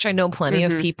reception, which I know plenty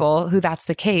of people who that's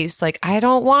the case. Like, I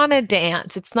don't want to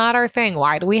dance. It's not our thing.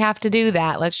 Why do we have to do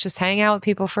that? Let's just hang out with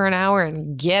people for an hour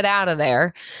and get out of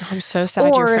there. I'm so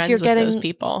sad you're friends with those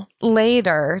people.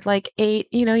 Later, like 8,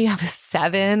 you have a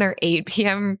 7 or 8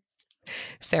 p.m.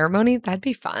 ceremony. That'd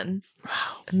be fun.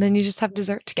 Wow. And then you just have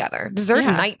dessert together. Dessert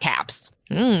and nightcaps.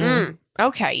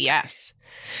 Okay, yes.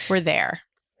 We're there.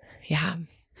 Yeah.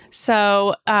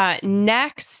 So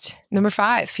next. Number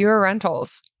 5, fewer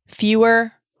rentals.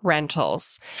 Fewer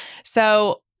rentals.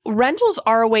 So rentals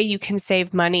are a way you can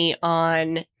save money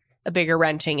on a bigger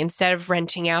renting. Instead of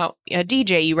renting out a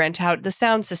DJ, you rent out the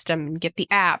sound system and get the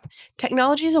app.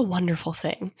 Technology is a wonderful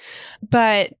thing.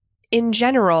 But in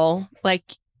general,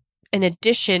 like, in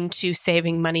addition to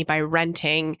saving money by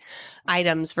renting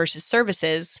items versus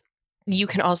services, you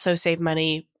can also save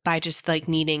money by just like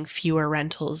needing fewer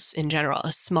rentals in general,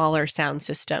 a smaller sound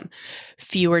system,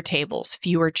 fewer tables,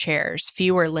 fewer chairs,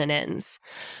 fewer linens,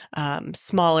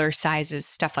 smaller sizes,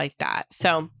 stuff like that.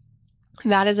 So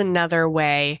that is another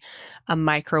way a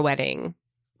micro wedding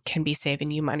can be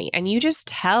saving you money. And you just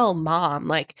tell mom,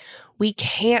 like, we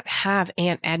can't have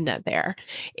Aunt Edna there.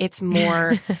 It's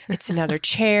more, it's another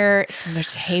chair, it's another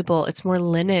table, it's more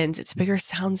linens, it's a bigger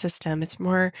sound system, it's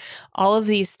more all of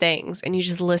these things. And you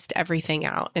just list everything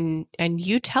out and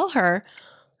you tell her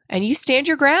and you stand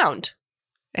your ground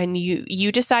and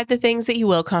you decide the things that you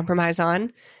will compromise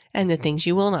on and the things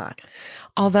you will not.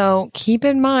 Although, keep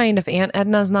in mind, if Aunt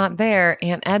Edna's not there,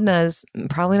 Aunt Edna's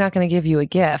probably not going to give you a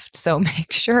gift. So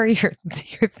make sure you're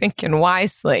thinking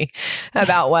wisely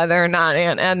about whether or not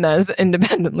Aunt Edna's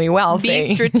independently wealthy.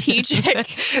 Be strategic.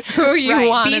 Who you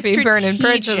want to be burning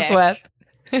bridges with.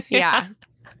 Yeah.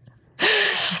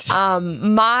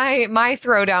 My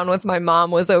throwdown with my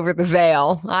mom was over the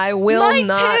veil. I will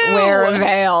not wear a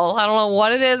veil. I don't know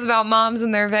what it is about moms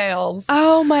and their veils.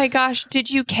 Oh my gosh. Did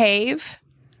you cave?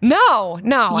 No,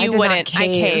 you I did wouldn't. Not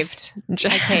cave.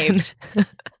 I caved.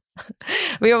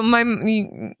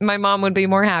 My mom would be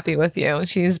more happy with you.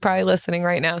 She's probably listening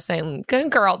right now saying, "Good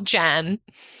girl, Jen.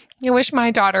 I wish my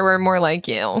daughter were more like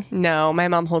you." No, my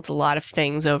mom holds a lot of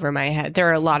things over my head. There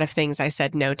are a lot of things I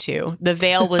said no to. The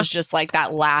veil was just like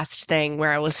that last thing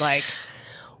where I was like,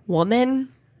 woman,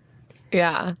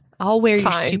 yeah, I'll wear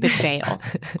your stupid veil.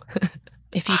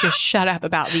 If you just shut up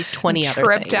about these 20 other things.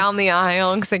 Trip down the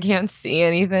aisle because I can't see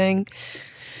anything.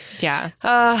 Yeah.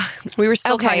 We were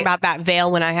still talking about that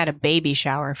veil when I had a baby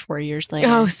shower 4 years later.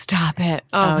 Oh, stop it.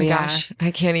 Oh my gosh.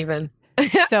 I can't even.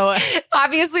 So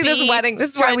obviously this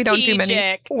is why we don't do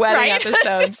many wedding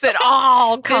episodes. It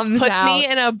all comes This puts out. me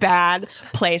in a bad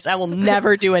place. I will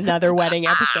never do another wedding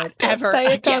episode ever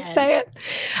again. Don't say it.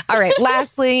 All right.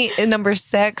 Lastly, number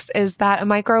 6 is that a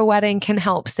micro wedding can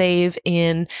help save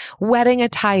in wedding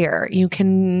attire. You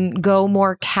can go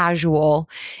more casual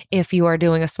if you are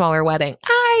doing a smaller wedding.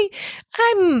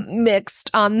 I'm mixed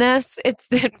on this.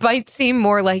 It might seem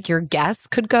more like your guests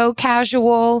could go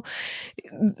casual.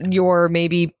 Your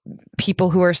maybe people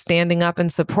who are standing up in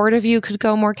support of you could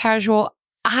go more casual.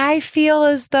 I feel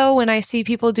as though when I see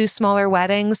people do smaller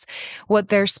weddings, what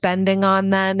they're spending on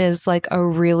then is like a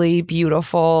really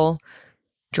beautiful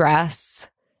dress,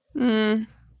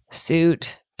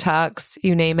 suit, tux,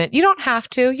 you name it. You don't have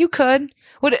to. You could.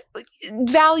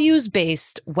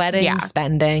 Values-based wedding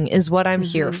spending is what I'm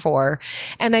here for.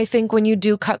 And I think when you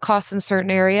do cut costs in certain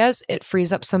areas, it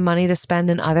frees up some money to spend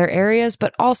in other areas.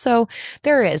 But also,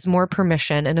 there is more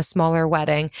permission in a smaller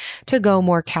wedding to go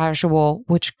more casual,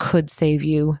 which could save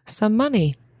you some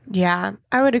money. Yeah,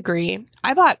 I would agree.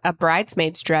 I bought a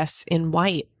bridesmaid's dress in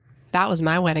white. That was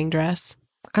my wedding dress.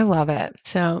 I love it.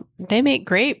 So they make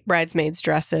great bridesmaids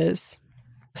dresses.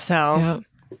 So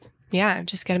yeah,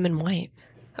 just get them in white.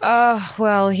 Oh,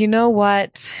 well, you know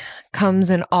what comes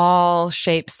in all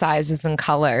shapes, sizes, and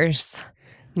colors.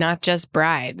 Not just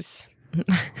brides.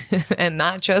 And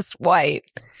not just white.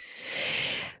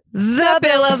 The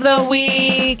bill of the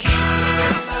week.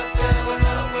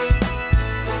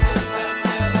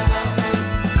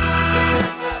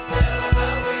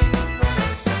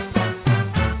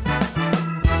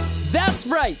 That's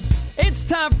right. It's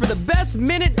time for the best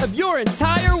minute of your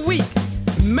entire week.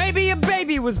 Maybe a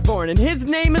baby was born and his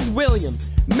name is William.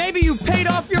 Maybe you paid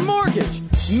off your mortgage.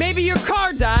 Maybe your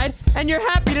car died and you're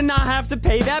happy to not have to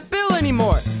pay that bill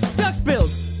anymore. Duck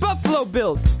Bills, Buffalo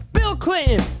Bills, Bill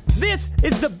Clinton. This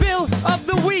is the bill of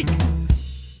the week.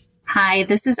 Hi,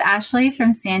 this is Ashley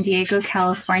from San Diego,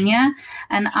 California,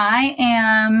 and I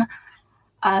am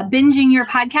binging your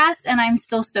podcast, and I'm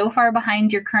still so far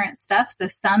behind your current stuff. So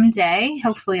someday,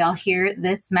 hopefully, I'll hear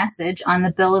this message on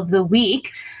the bill of the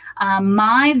week.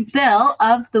 My bill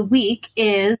of the week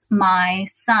is my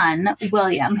son,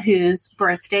 William, whose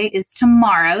birthday is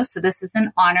tomorrow. So this is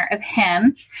in honor of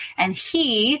him. And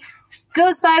he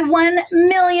goes by 1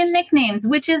 million nicknames,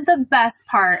 which is the best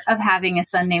part of having a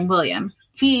son named William.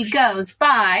 He goes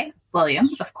by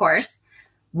William, of course,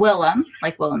 Willem,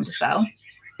 like Willem Dafoe,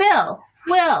 Bill,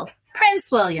 Will,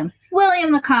 Prince William,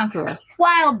 William the Conqueror,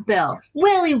 Wild Bill,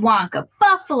 Willy Wonka,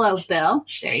 Buffalo Bill,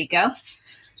 there you go,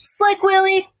 Slick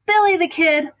Willy, Billy the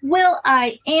Kid, Will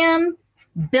I Am,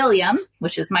 Billiam,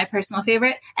 which is my personal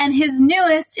favorite, and his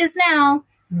newest is now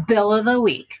Bill of the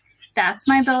Week. That's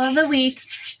my Bill of the Week.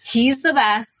 He's the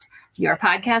best. Your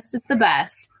podcast is the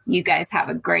best. You guys have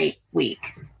a great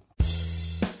week.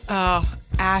 Oh,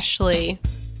 Ashley.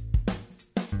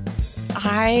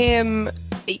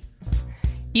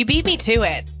 You beat me to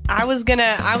it. I was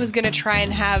gonna try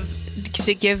and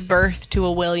give birth to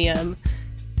a William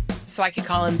so I could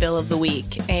call him Bill of the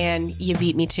Week, and you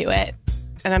beat me to it.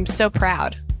 And I'm so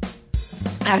proud.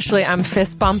 Ashley, I'm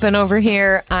fist bumping over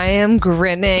here. I am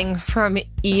grinning from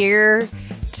ear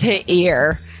to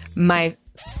ear. My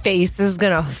face is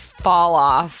gonna fall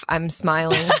off. I'm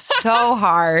smiling so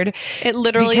hard. It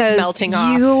literally is melting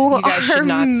off. You guys should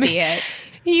not see it.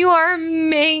 You are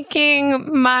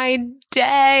making my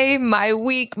day, my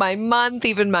week, my month,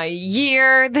 even my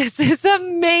year. This is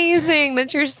amazing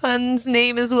that your son's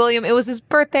name is William. It was his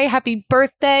birthday. Happy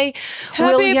birthday,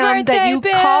 William, that you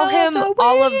call him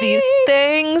all of these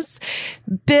things.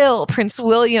 Bill, Prince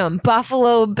William,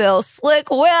 Buffalo Bill, Slick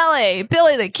Willy,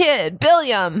 Billy the Kid,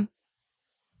 Billiam.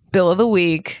 Bill of the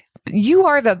Week. You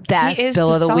are the best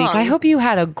Bill of the Week. I hope you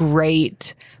had a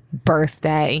great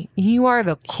birthday. You are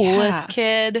the coolest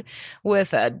kid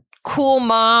with a cool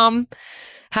mom,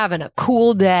 having a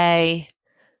cool day.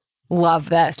 Love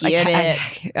this. Get it.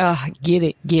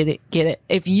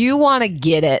 If you want to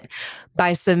get it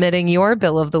by submitting your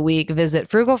Bill of the Week, visit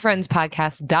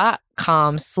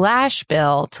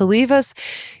frugalfriendspodcast.com/bill to leave us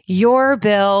your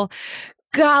bill.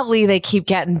 Golly, they keep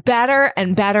getting better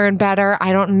and better and better.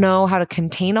 I don't know how to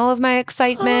contain all of my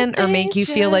excitement or make you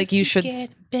feel like you should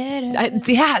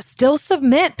still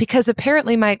submit, because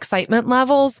apparently my excitement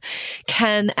levels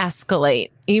can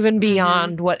escalate even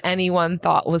beyond what anyone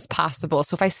thought was possible.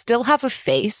 So if I still have a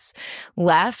face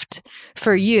left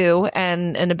for you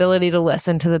and an ability to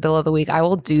listen to the Bill of the Week, I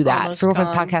will do that.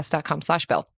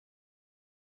 frugalfriendspodcast.com/bill.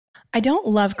 I don't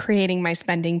love creating my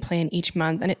spending plan each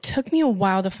month, and it took me a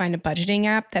while to find a budgeting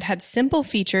app that had simple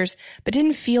features but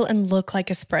didn't feel and look like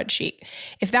a spreadsheet.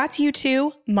 If that's you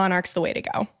too, Monarch's the way to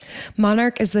go.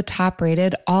 Monarch is the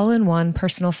top-rated all-in-one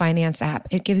personal finance app.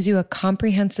 It gives you a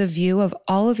comprehensive view of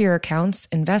all of your accounts,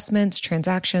 investments,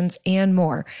 transactions, and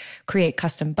more. Create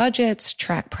custom budgets,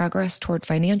 track progress toward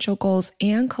financial goals,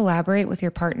 and collaborate with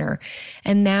your partner.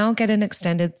 And now get an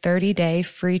extended 30-day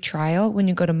free trial when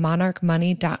you go to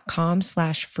monarchmoney.com/frugal.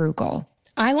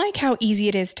 I like how easy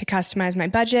it is to customize my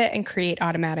budget and create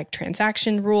automatic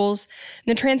transaction rules.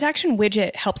 The transaction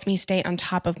widget helps me stay on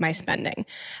top of my spending.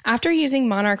 After using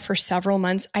Monarch for several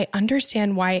months, I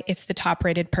understand why it's the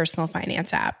top-rated personal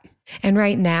finance app. And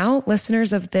right now,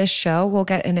 listeners of this show will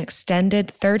get an extended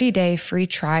 30-day free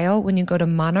trial when you go to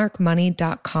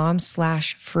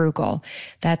monarchmoney.com/frugal.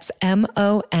 That's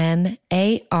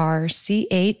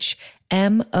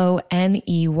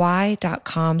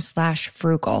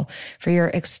monarchmoney.com/frugal. For your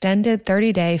extended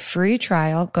 30-day free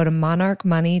trial, go to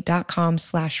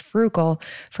monarchmoney.com/frugal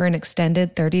for an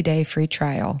extended 30-day free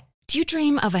trial. Do you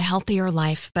dream of a healthier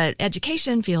life, but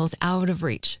education feels out of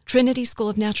reach? Trinity School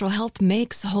of Natural Health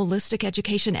makes holistic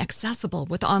education accessible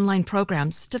with online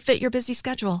programs to fit your busy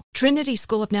schedule. Trinity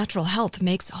School of Natural Health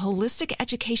makes holistic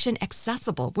education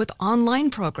accessible with online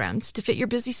programs to fit your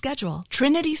busy schedule.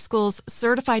 Trinity School's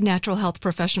Certified Natural Health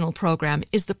Professional Program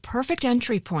is the perfect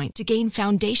entry point to gain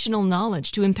foundational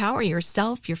knowledge to empower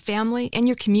yourself, your family, and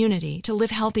your community to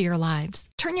live healthier lives.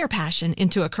 Turn your passion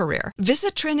into a career.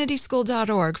 Visit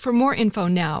trinityschool.org for more info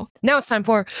now. Now it's time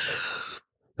for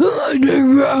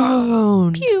Lightning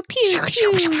Round. Pew, pew,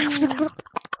 pew.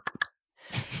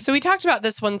 So we talked about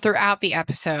this one throughout the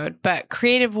episode, but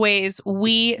creative ways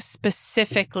we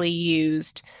specifically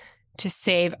used to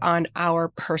save on our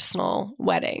personal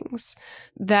weddings.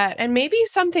 And maybe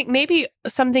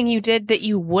something you did that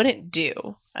you wouldn't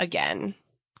do again.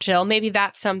 Jill, maybe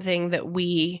that's something that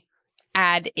we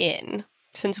add in,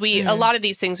 since a lot of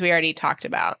these things we already talked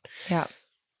about.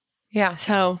 Yeah.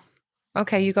 So,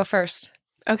 okay, you go first.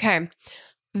 Okay.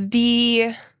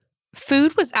 The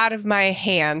food was out of my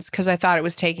hands because I thought it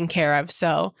was taken care of.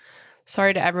 So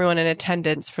Sorry to everyone in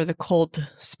attendance for the cold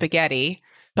spaghetti,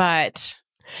 but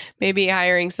maybe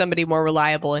hiring somebody more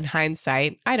reliable in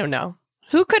hindsight. I don't know.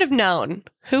 Who could have known?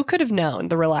 Who could have known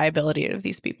the reliability of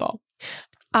these people?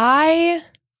 I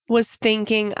was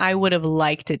thinking I would have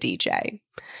liked a DJ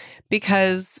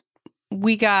because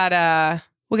we got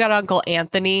Uncle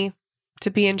Anthony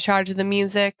to be in charge of the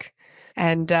music,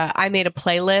 and I made a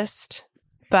playlist,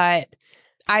 but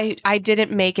I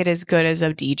didn't make it as good as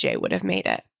a DJ would have made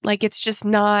it. Like, it's just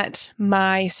not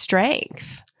my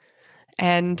strength.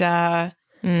 And,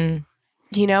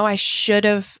 you know, I should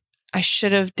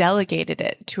have delegated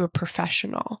it to a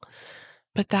professional,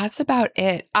 but that's about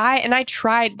it. I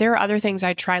tried, there are other things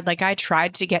I tried. Like, I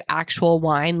tried to get actual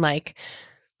wine, like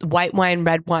white wine,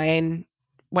 red wine,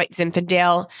 white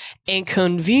Zinfandel, and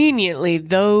conveniently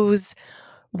those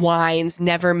wines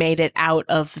never made it out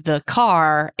of the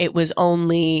car. It was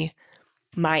only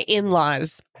my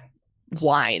in-laws'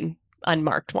 wine,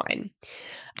 unmarked wine.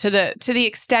 To the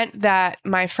extent that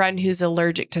my friend who's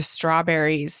allergic to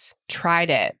strawberries tried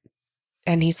it,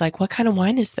 and he's like, "What kind of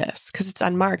wine is this?" Because it's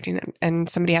unmarked, and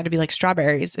somebody had to be like,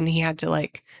 "Strawberries," and he had to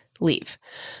like leave.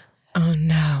 Oh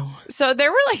no! So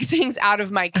there were like things out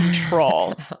of my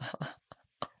control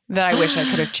that I wish I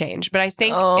could have changed. But I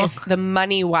think if the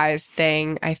money-wise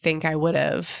thing, I think I would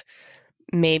have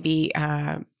maybe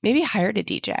hired a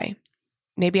DJ.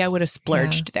 Maybe I would have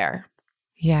splurged there.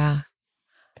 Yeah.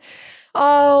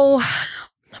 Oh,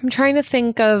 I'm trying to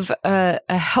think of a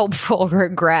helpful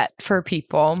regret for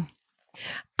people.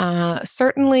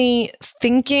 Certainly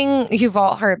thinking, you've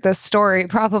all heard this story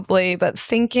probably, but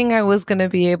thinking I was going to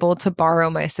be able to borrow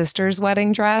my sister's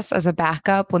wedding dress as a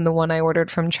backup when the one I ordered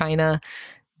from China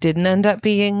didn't end up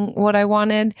being what I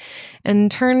wanted.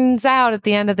 And turns out at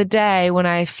the end of the day, when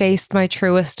I faced my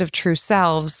truest of true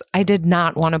selves, I did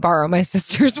not want to borrow my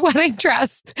sister's wedding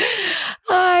dress.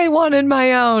 I wanted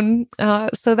my own.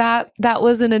 So that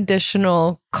was an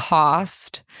additional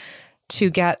cost to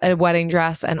get a wedding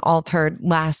dress and altered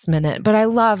last minute, but I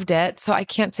loved it. So I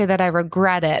can't say that I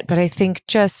regret it, but I think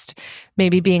just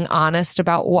maybe being honest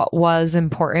about what was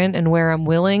important and where I'm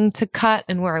willing to cut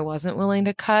and where I wasn't willing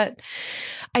to cut.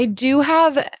 I do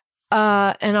have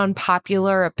an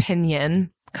unpopular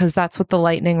opinion, because that's what the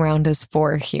lightning round is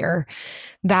for here,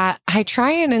 that I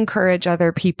try and encourage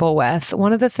other people with.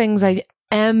 One of the things I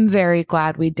am very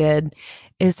glad we did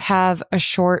is have a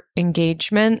short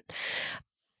engagement.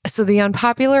 So the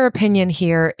unpopular opinion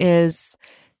here is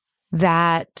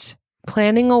that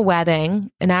planning a wedding,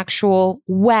 an actual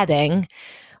wedding,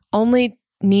 only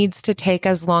needs to take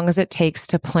as long as it takes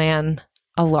to plan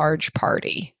a large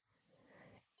party.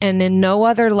 And in no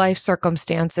other life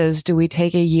circumstances do we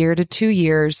take 1 year to 2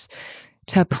 years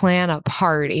to plan a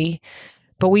party.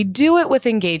 But we do it with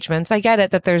engagements. I get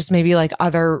it that there's maybe like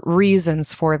other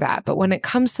reasons for that. But when it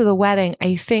comes to the wedding,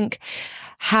 I think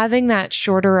having that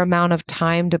shorter amount of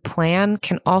time to plan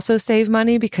can also save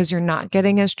money because you're not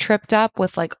getting as tripped up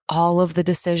with like all of the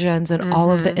decisions and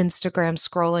all of the Instagram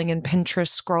scrolling and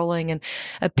Pinterest scrolling and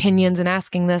opinions and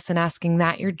asking this and asking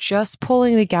that. You're just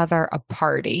pulling together a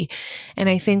party. And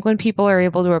I think when people are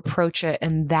able to approach it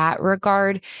in that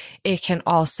regard, it can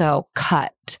also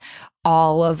cut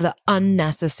all of the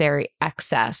unnecessary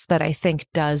excess that I think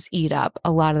does eat up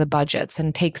a lot of the budgets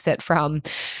and takes it from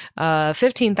a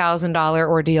 $15,000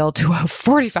 ordeal to a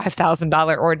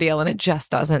 $45,000 ordeal. And it just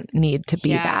doesn't need to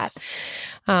be that.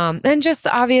 And just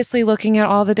obviously looking at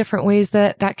all the different ways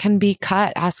that can be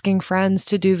cut, asking friends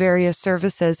to do various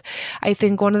services. I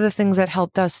think one of the things that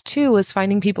helped us too was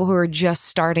finding people who are just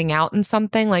starting out in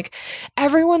something. Like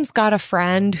everyone's got a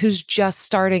friend who's just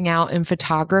starting out in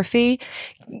photography.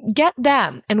 Get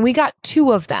them. And we got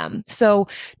 2 of them. So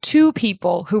 2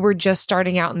 people who were just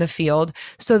starting out in the field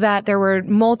so that there were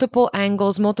multiple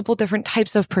angles, multiple different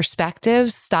types of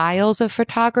perspectives, styles of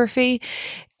photography.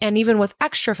 And even with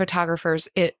extra photographers,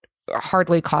 it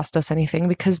hardly cost us anything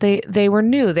because they were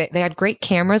new. They had great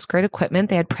cameras, great equipment.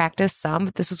 They had practiced some,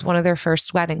 but this was one of their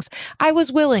first weddings. I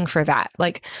was willing for that.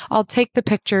 Like, I'll take the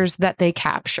pictures that they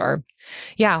capture.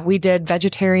 Yeah, we did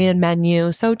vegetarian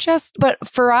menu. So but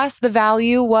for us, the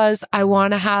value was I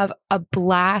want to have a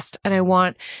blast and I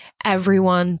want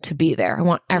everyone to be there. I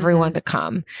want everyone to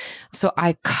come. So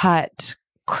I cut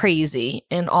crazy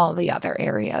in all the other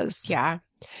areas. Yeah.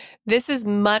 This is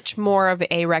much more of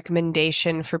a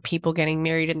recommendation for people getting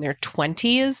married in their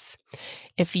 20s.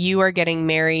 If you are getting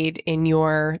married in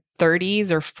your 30s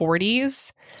or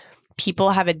 40s, people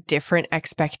have a different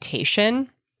expectation,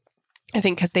 I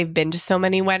think, because they've been to so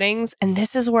many weddings. And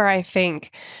this is where I think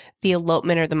the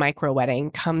elopement or the micro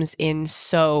wedding comes in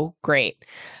so great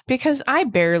because I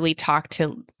barely talked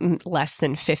to less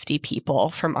than 50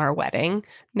 people from our wedding.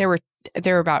 There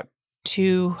were about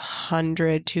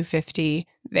 200, 250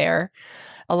 there.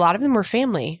 A lot of them were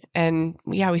family, and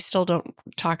we still don't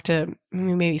talk to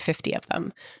maybe 50 of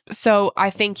them. So I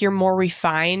think you're more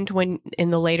refined when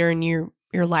in the later in your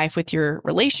life with your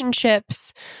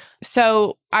relationships.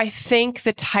 So I think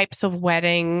the types of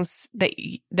weddings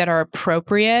that are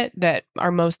appropriate, that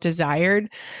are most desired,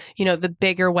 the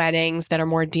bigger weddings that are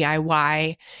more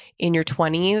DIY in your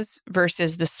 20s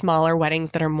versus the smaller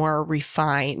weddings that are more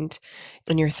refined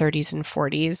in your 30s and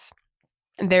 40s.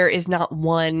 There is not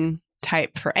one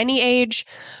type for any age,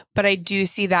 but I do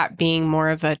see that being more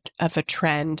of a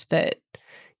trend that,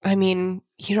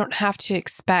 you don't have to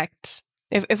expect.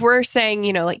 If we're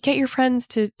saying, get your friends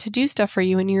to do stuff for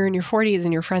you when you're in your 40s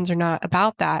and your friends are not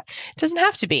about that, it doesn't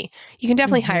have to be. You can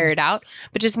definitely hire it out,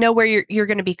 but just know where you're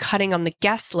going to be cutting on the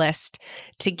guest list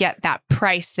to get that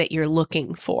price that you're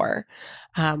looking for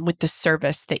with the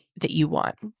service that you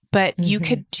want. But you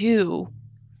could do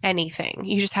anything.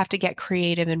 You just have to get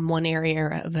creative in one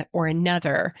area or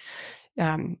another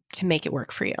to make it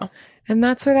work for you. And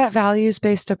that's where that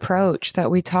values-based approach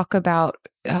that we talk about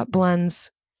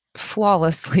blends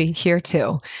flawlessly here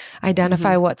too.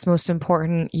 Identify what's most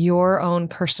important, your own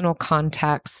personal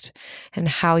context, and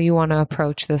how you want to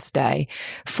approach this day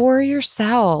for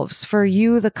yourselves, for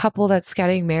you, the couple that's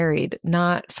getting married,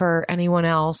 not for anyone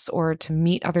else or to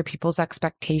meet other people's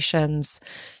expectations.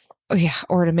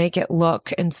 Or to make it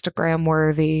look Instagram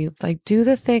worthy. Like, do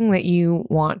the thing that you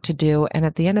want to do. And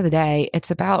at the end of the day,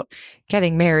 it's about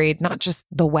getting married, not just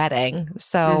the wedding.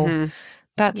 So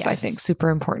that's, I think, super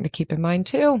important to keep in mind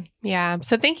too. Yeah.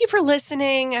 So thank you for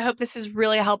listening. I hope this is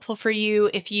really helpful for you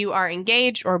if you are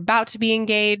engaged or about to be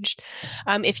engaged.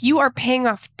 If you are paying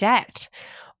off debt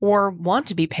or want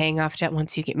to be paying off debt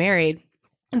once you get married,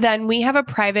 then we have a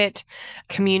private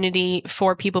community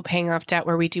for people paying off debt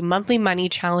where we do monthly money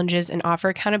challenges and offer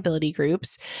accountability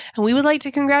groups. And we would like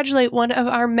to congratulate one of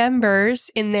our members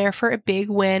in there for a big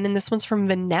win. And this one's from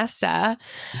Vanessa.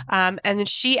 And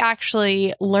she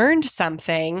actually learned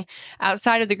something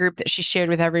outside of the group that she shared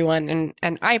with everyone.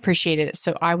 And I appreciated it.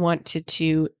 So I wanted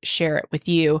to share it with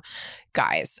you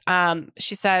guys.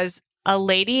 She says, a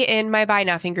lady in my Buy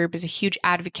Nothing group is a huge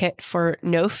advocate for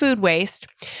no food waste.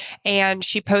 And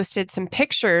she posted some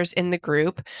pictures in the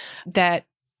group that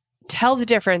tell the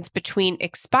difference between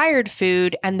expired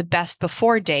food and the best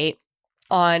before date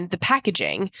on the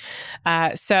packaging.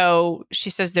 So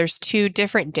she says there's 2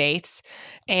 different dates.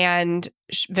 And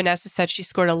Vanessa said she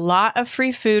scored a lot of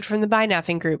free food from the Buy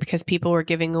Nothing group because people were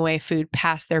giving away food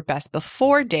past their best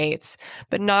before dates,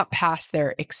 but not past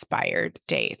their expired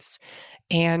dates.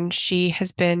 And she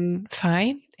has been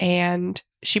fine. And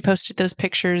she posted those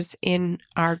pictures in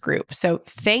our group. So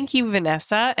thank you,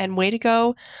 Vanessa, and way to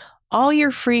go. All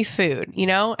your free food,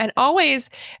 and always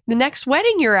the next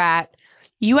wedding you're at,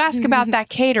 you ask about that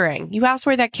catering. You ask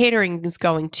where that catering is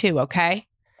going too, okay?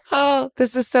 Oh,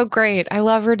 this is so great. I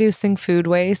love reducing food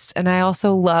waste, and I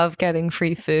also love getting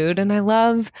free food. And I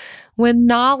love when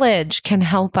knowledge can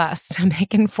help us to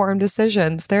make informed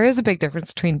decisions. There is a big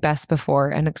difference between best before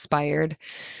and expired.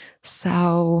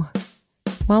 So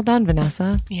well done,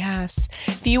 Vanessa. Yes.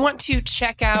 If you want to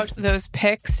check out those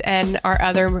pics and our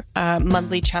other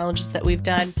monthly challenges that we've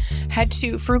done, head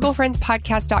to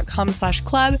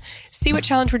frugalfriendspodcast.com/club. See what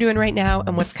challenge we're doing right now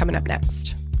and what's coming up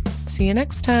next. See you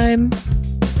next time.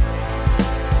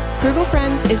 Frugal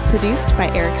Friends is produced by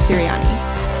Eric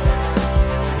Siriani.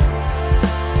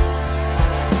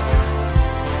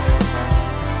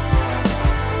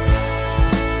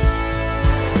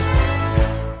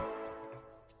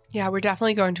 Yeah, we're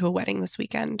definitely going to a wedding this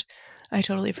weekend. I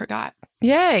totally forgot.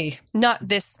 Yay. Not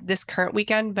this current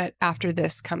weekend, but after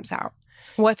this comes out.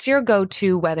 What's your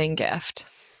go-to wedding gift?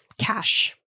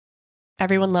 Cash.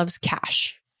 Everyone loves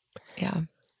cash. Yeah.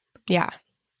 Yeah.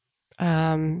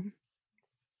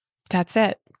 That's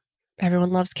it.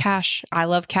 Everyone loves cash. I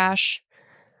love cash.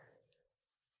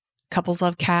 Couples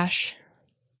love cash.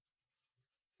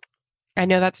 I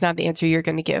know that's not the answer you're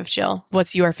going to give, Jill.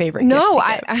 What's your favorite gift to give?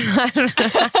 I don't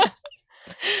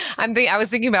know. I was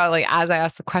thinking about, like, as I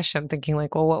asked the question, I'm thinking,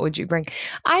 like, well, what would you bring?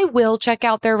 I will check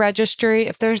out their registry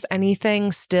if there's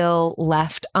anything still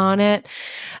left on it.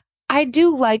 I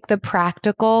do like the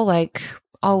practical, like,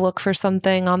 I'll look for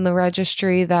something on the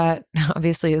registry that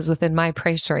obviously is within my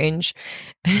price range.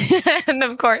 And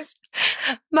of course,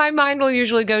 my mind will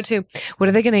usually go to, what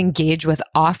are they going to engage with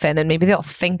often? And maybe they'll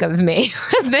think of me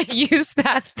when they use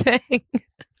that thing.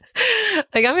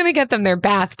 Like, I'm going to get them their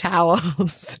bath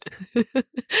towels.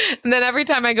 And then every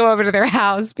time I go over to their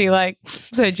house, be like,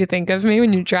 so did you think of me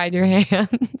when you dried your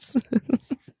hands?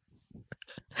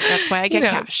 That's why I get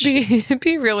cash.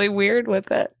 Be really weird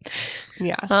with it.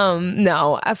 Yeah.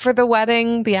 No, for the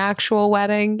wedding, the actual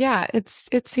wedding, yeah, it's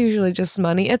usually just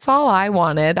money. It's all I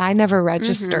wanted. I never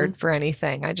registered for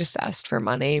anything. I just asked for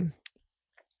money.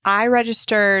 I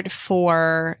registered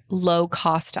for low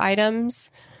cost items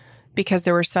because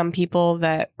there were some people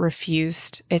that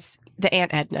refused. It's the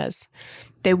Aunt Edna's.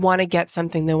 They want to get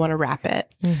something, they want to wrap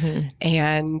it. Mm-hmm.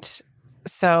 And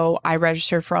so I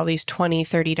registered for all these $20,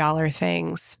 $30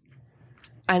 things.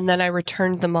 And then I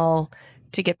returned them all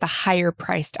to get the higher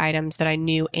priced items that I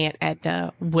knew Aunt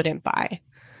Edna wouldn't buy.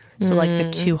 So like the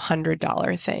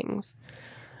 $200 things.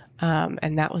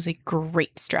 And that was a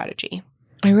great strategy.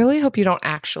 I really hope you don't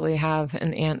actually have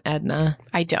an Aunt Edna.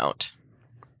 I don't.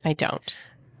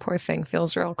 Poor thing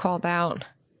feels real called out.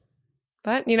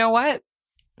 But you know what?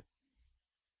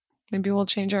 Maybe we'll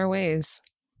change our ways.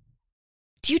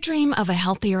 Do you dream of a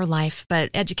healthier life,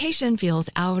 but education feels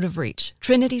out of reach?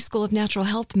 Trinity School of Natural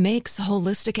Health makes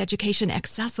holistic education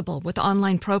accessible with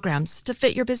online programs to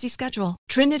fit your busy schedule.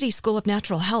 Trinity School of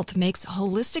Natural Health makes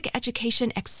holistic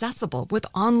education accessible with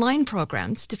online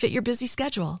programs to fit your busy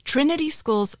schedule. Trinity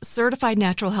School's Certified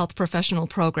Natural Health Professional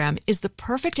Program is the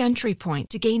perfect entry point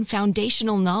to gain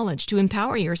foundational knowledge to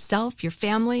empower yourself, your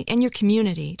family, and your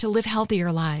community to live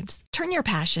healthier lives. Turn your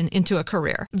passion into a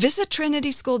career. Visit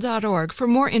trinityschool.org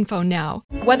for more info now.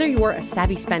 Whether you're a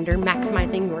savvy spender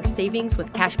maximizing your savings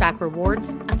with cashback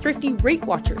rewards, a thrifty rate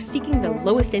watcher seeking the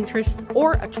lowest interest,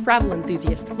 or a travel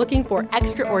enthusiast looking for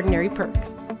extraordinary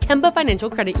perks, Kemba Financial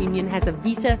Credit Union has a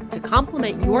visa to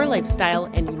complement your lifestyle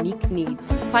and unique needs.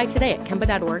 Apply today at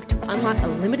Kemba.org to unlock a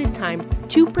limited time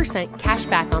 2% cash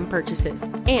back on purchases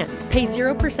and pay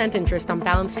 0% interest on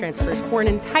balance transfers for an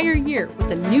entire year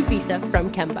with a new visa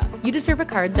from Kemba. You deserve a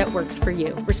card that works for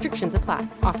you. Restrictions apply.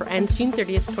 Offer ends June 30th,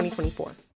 2024.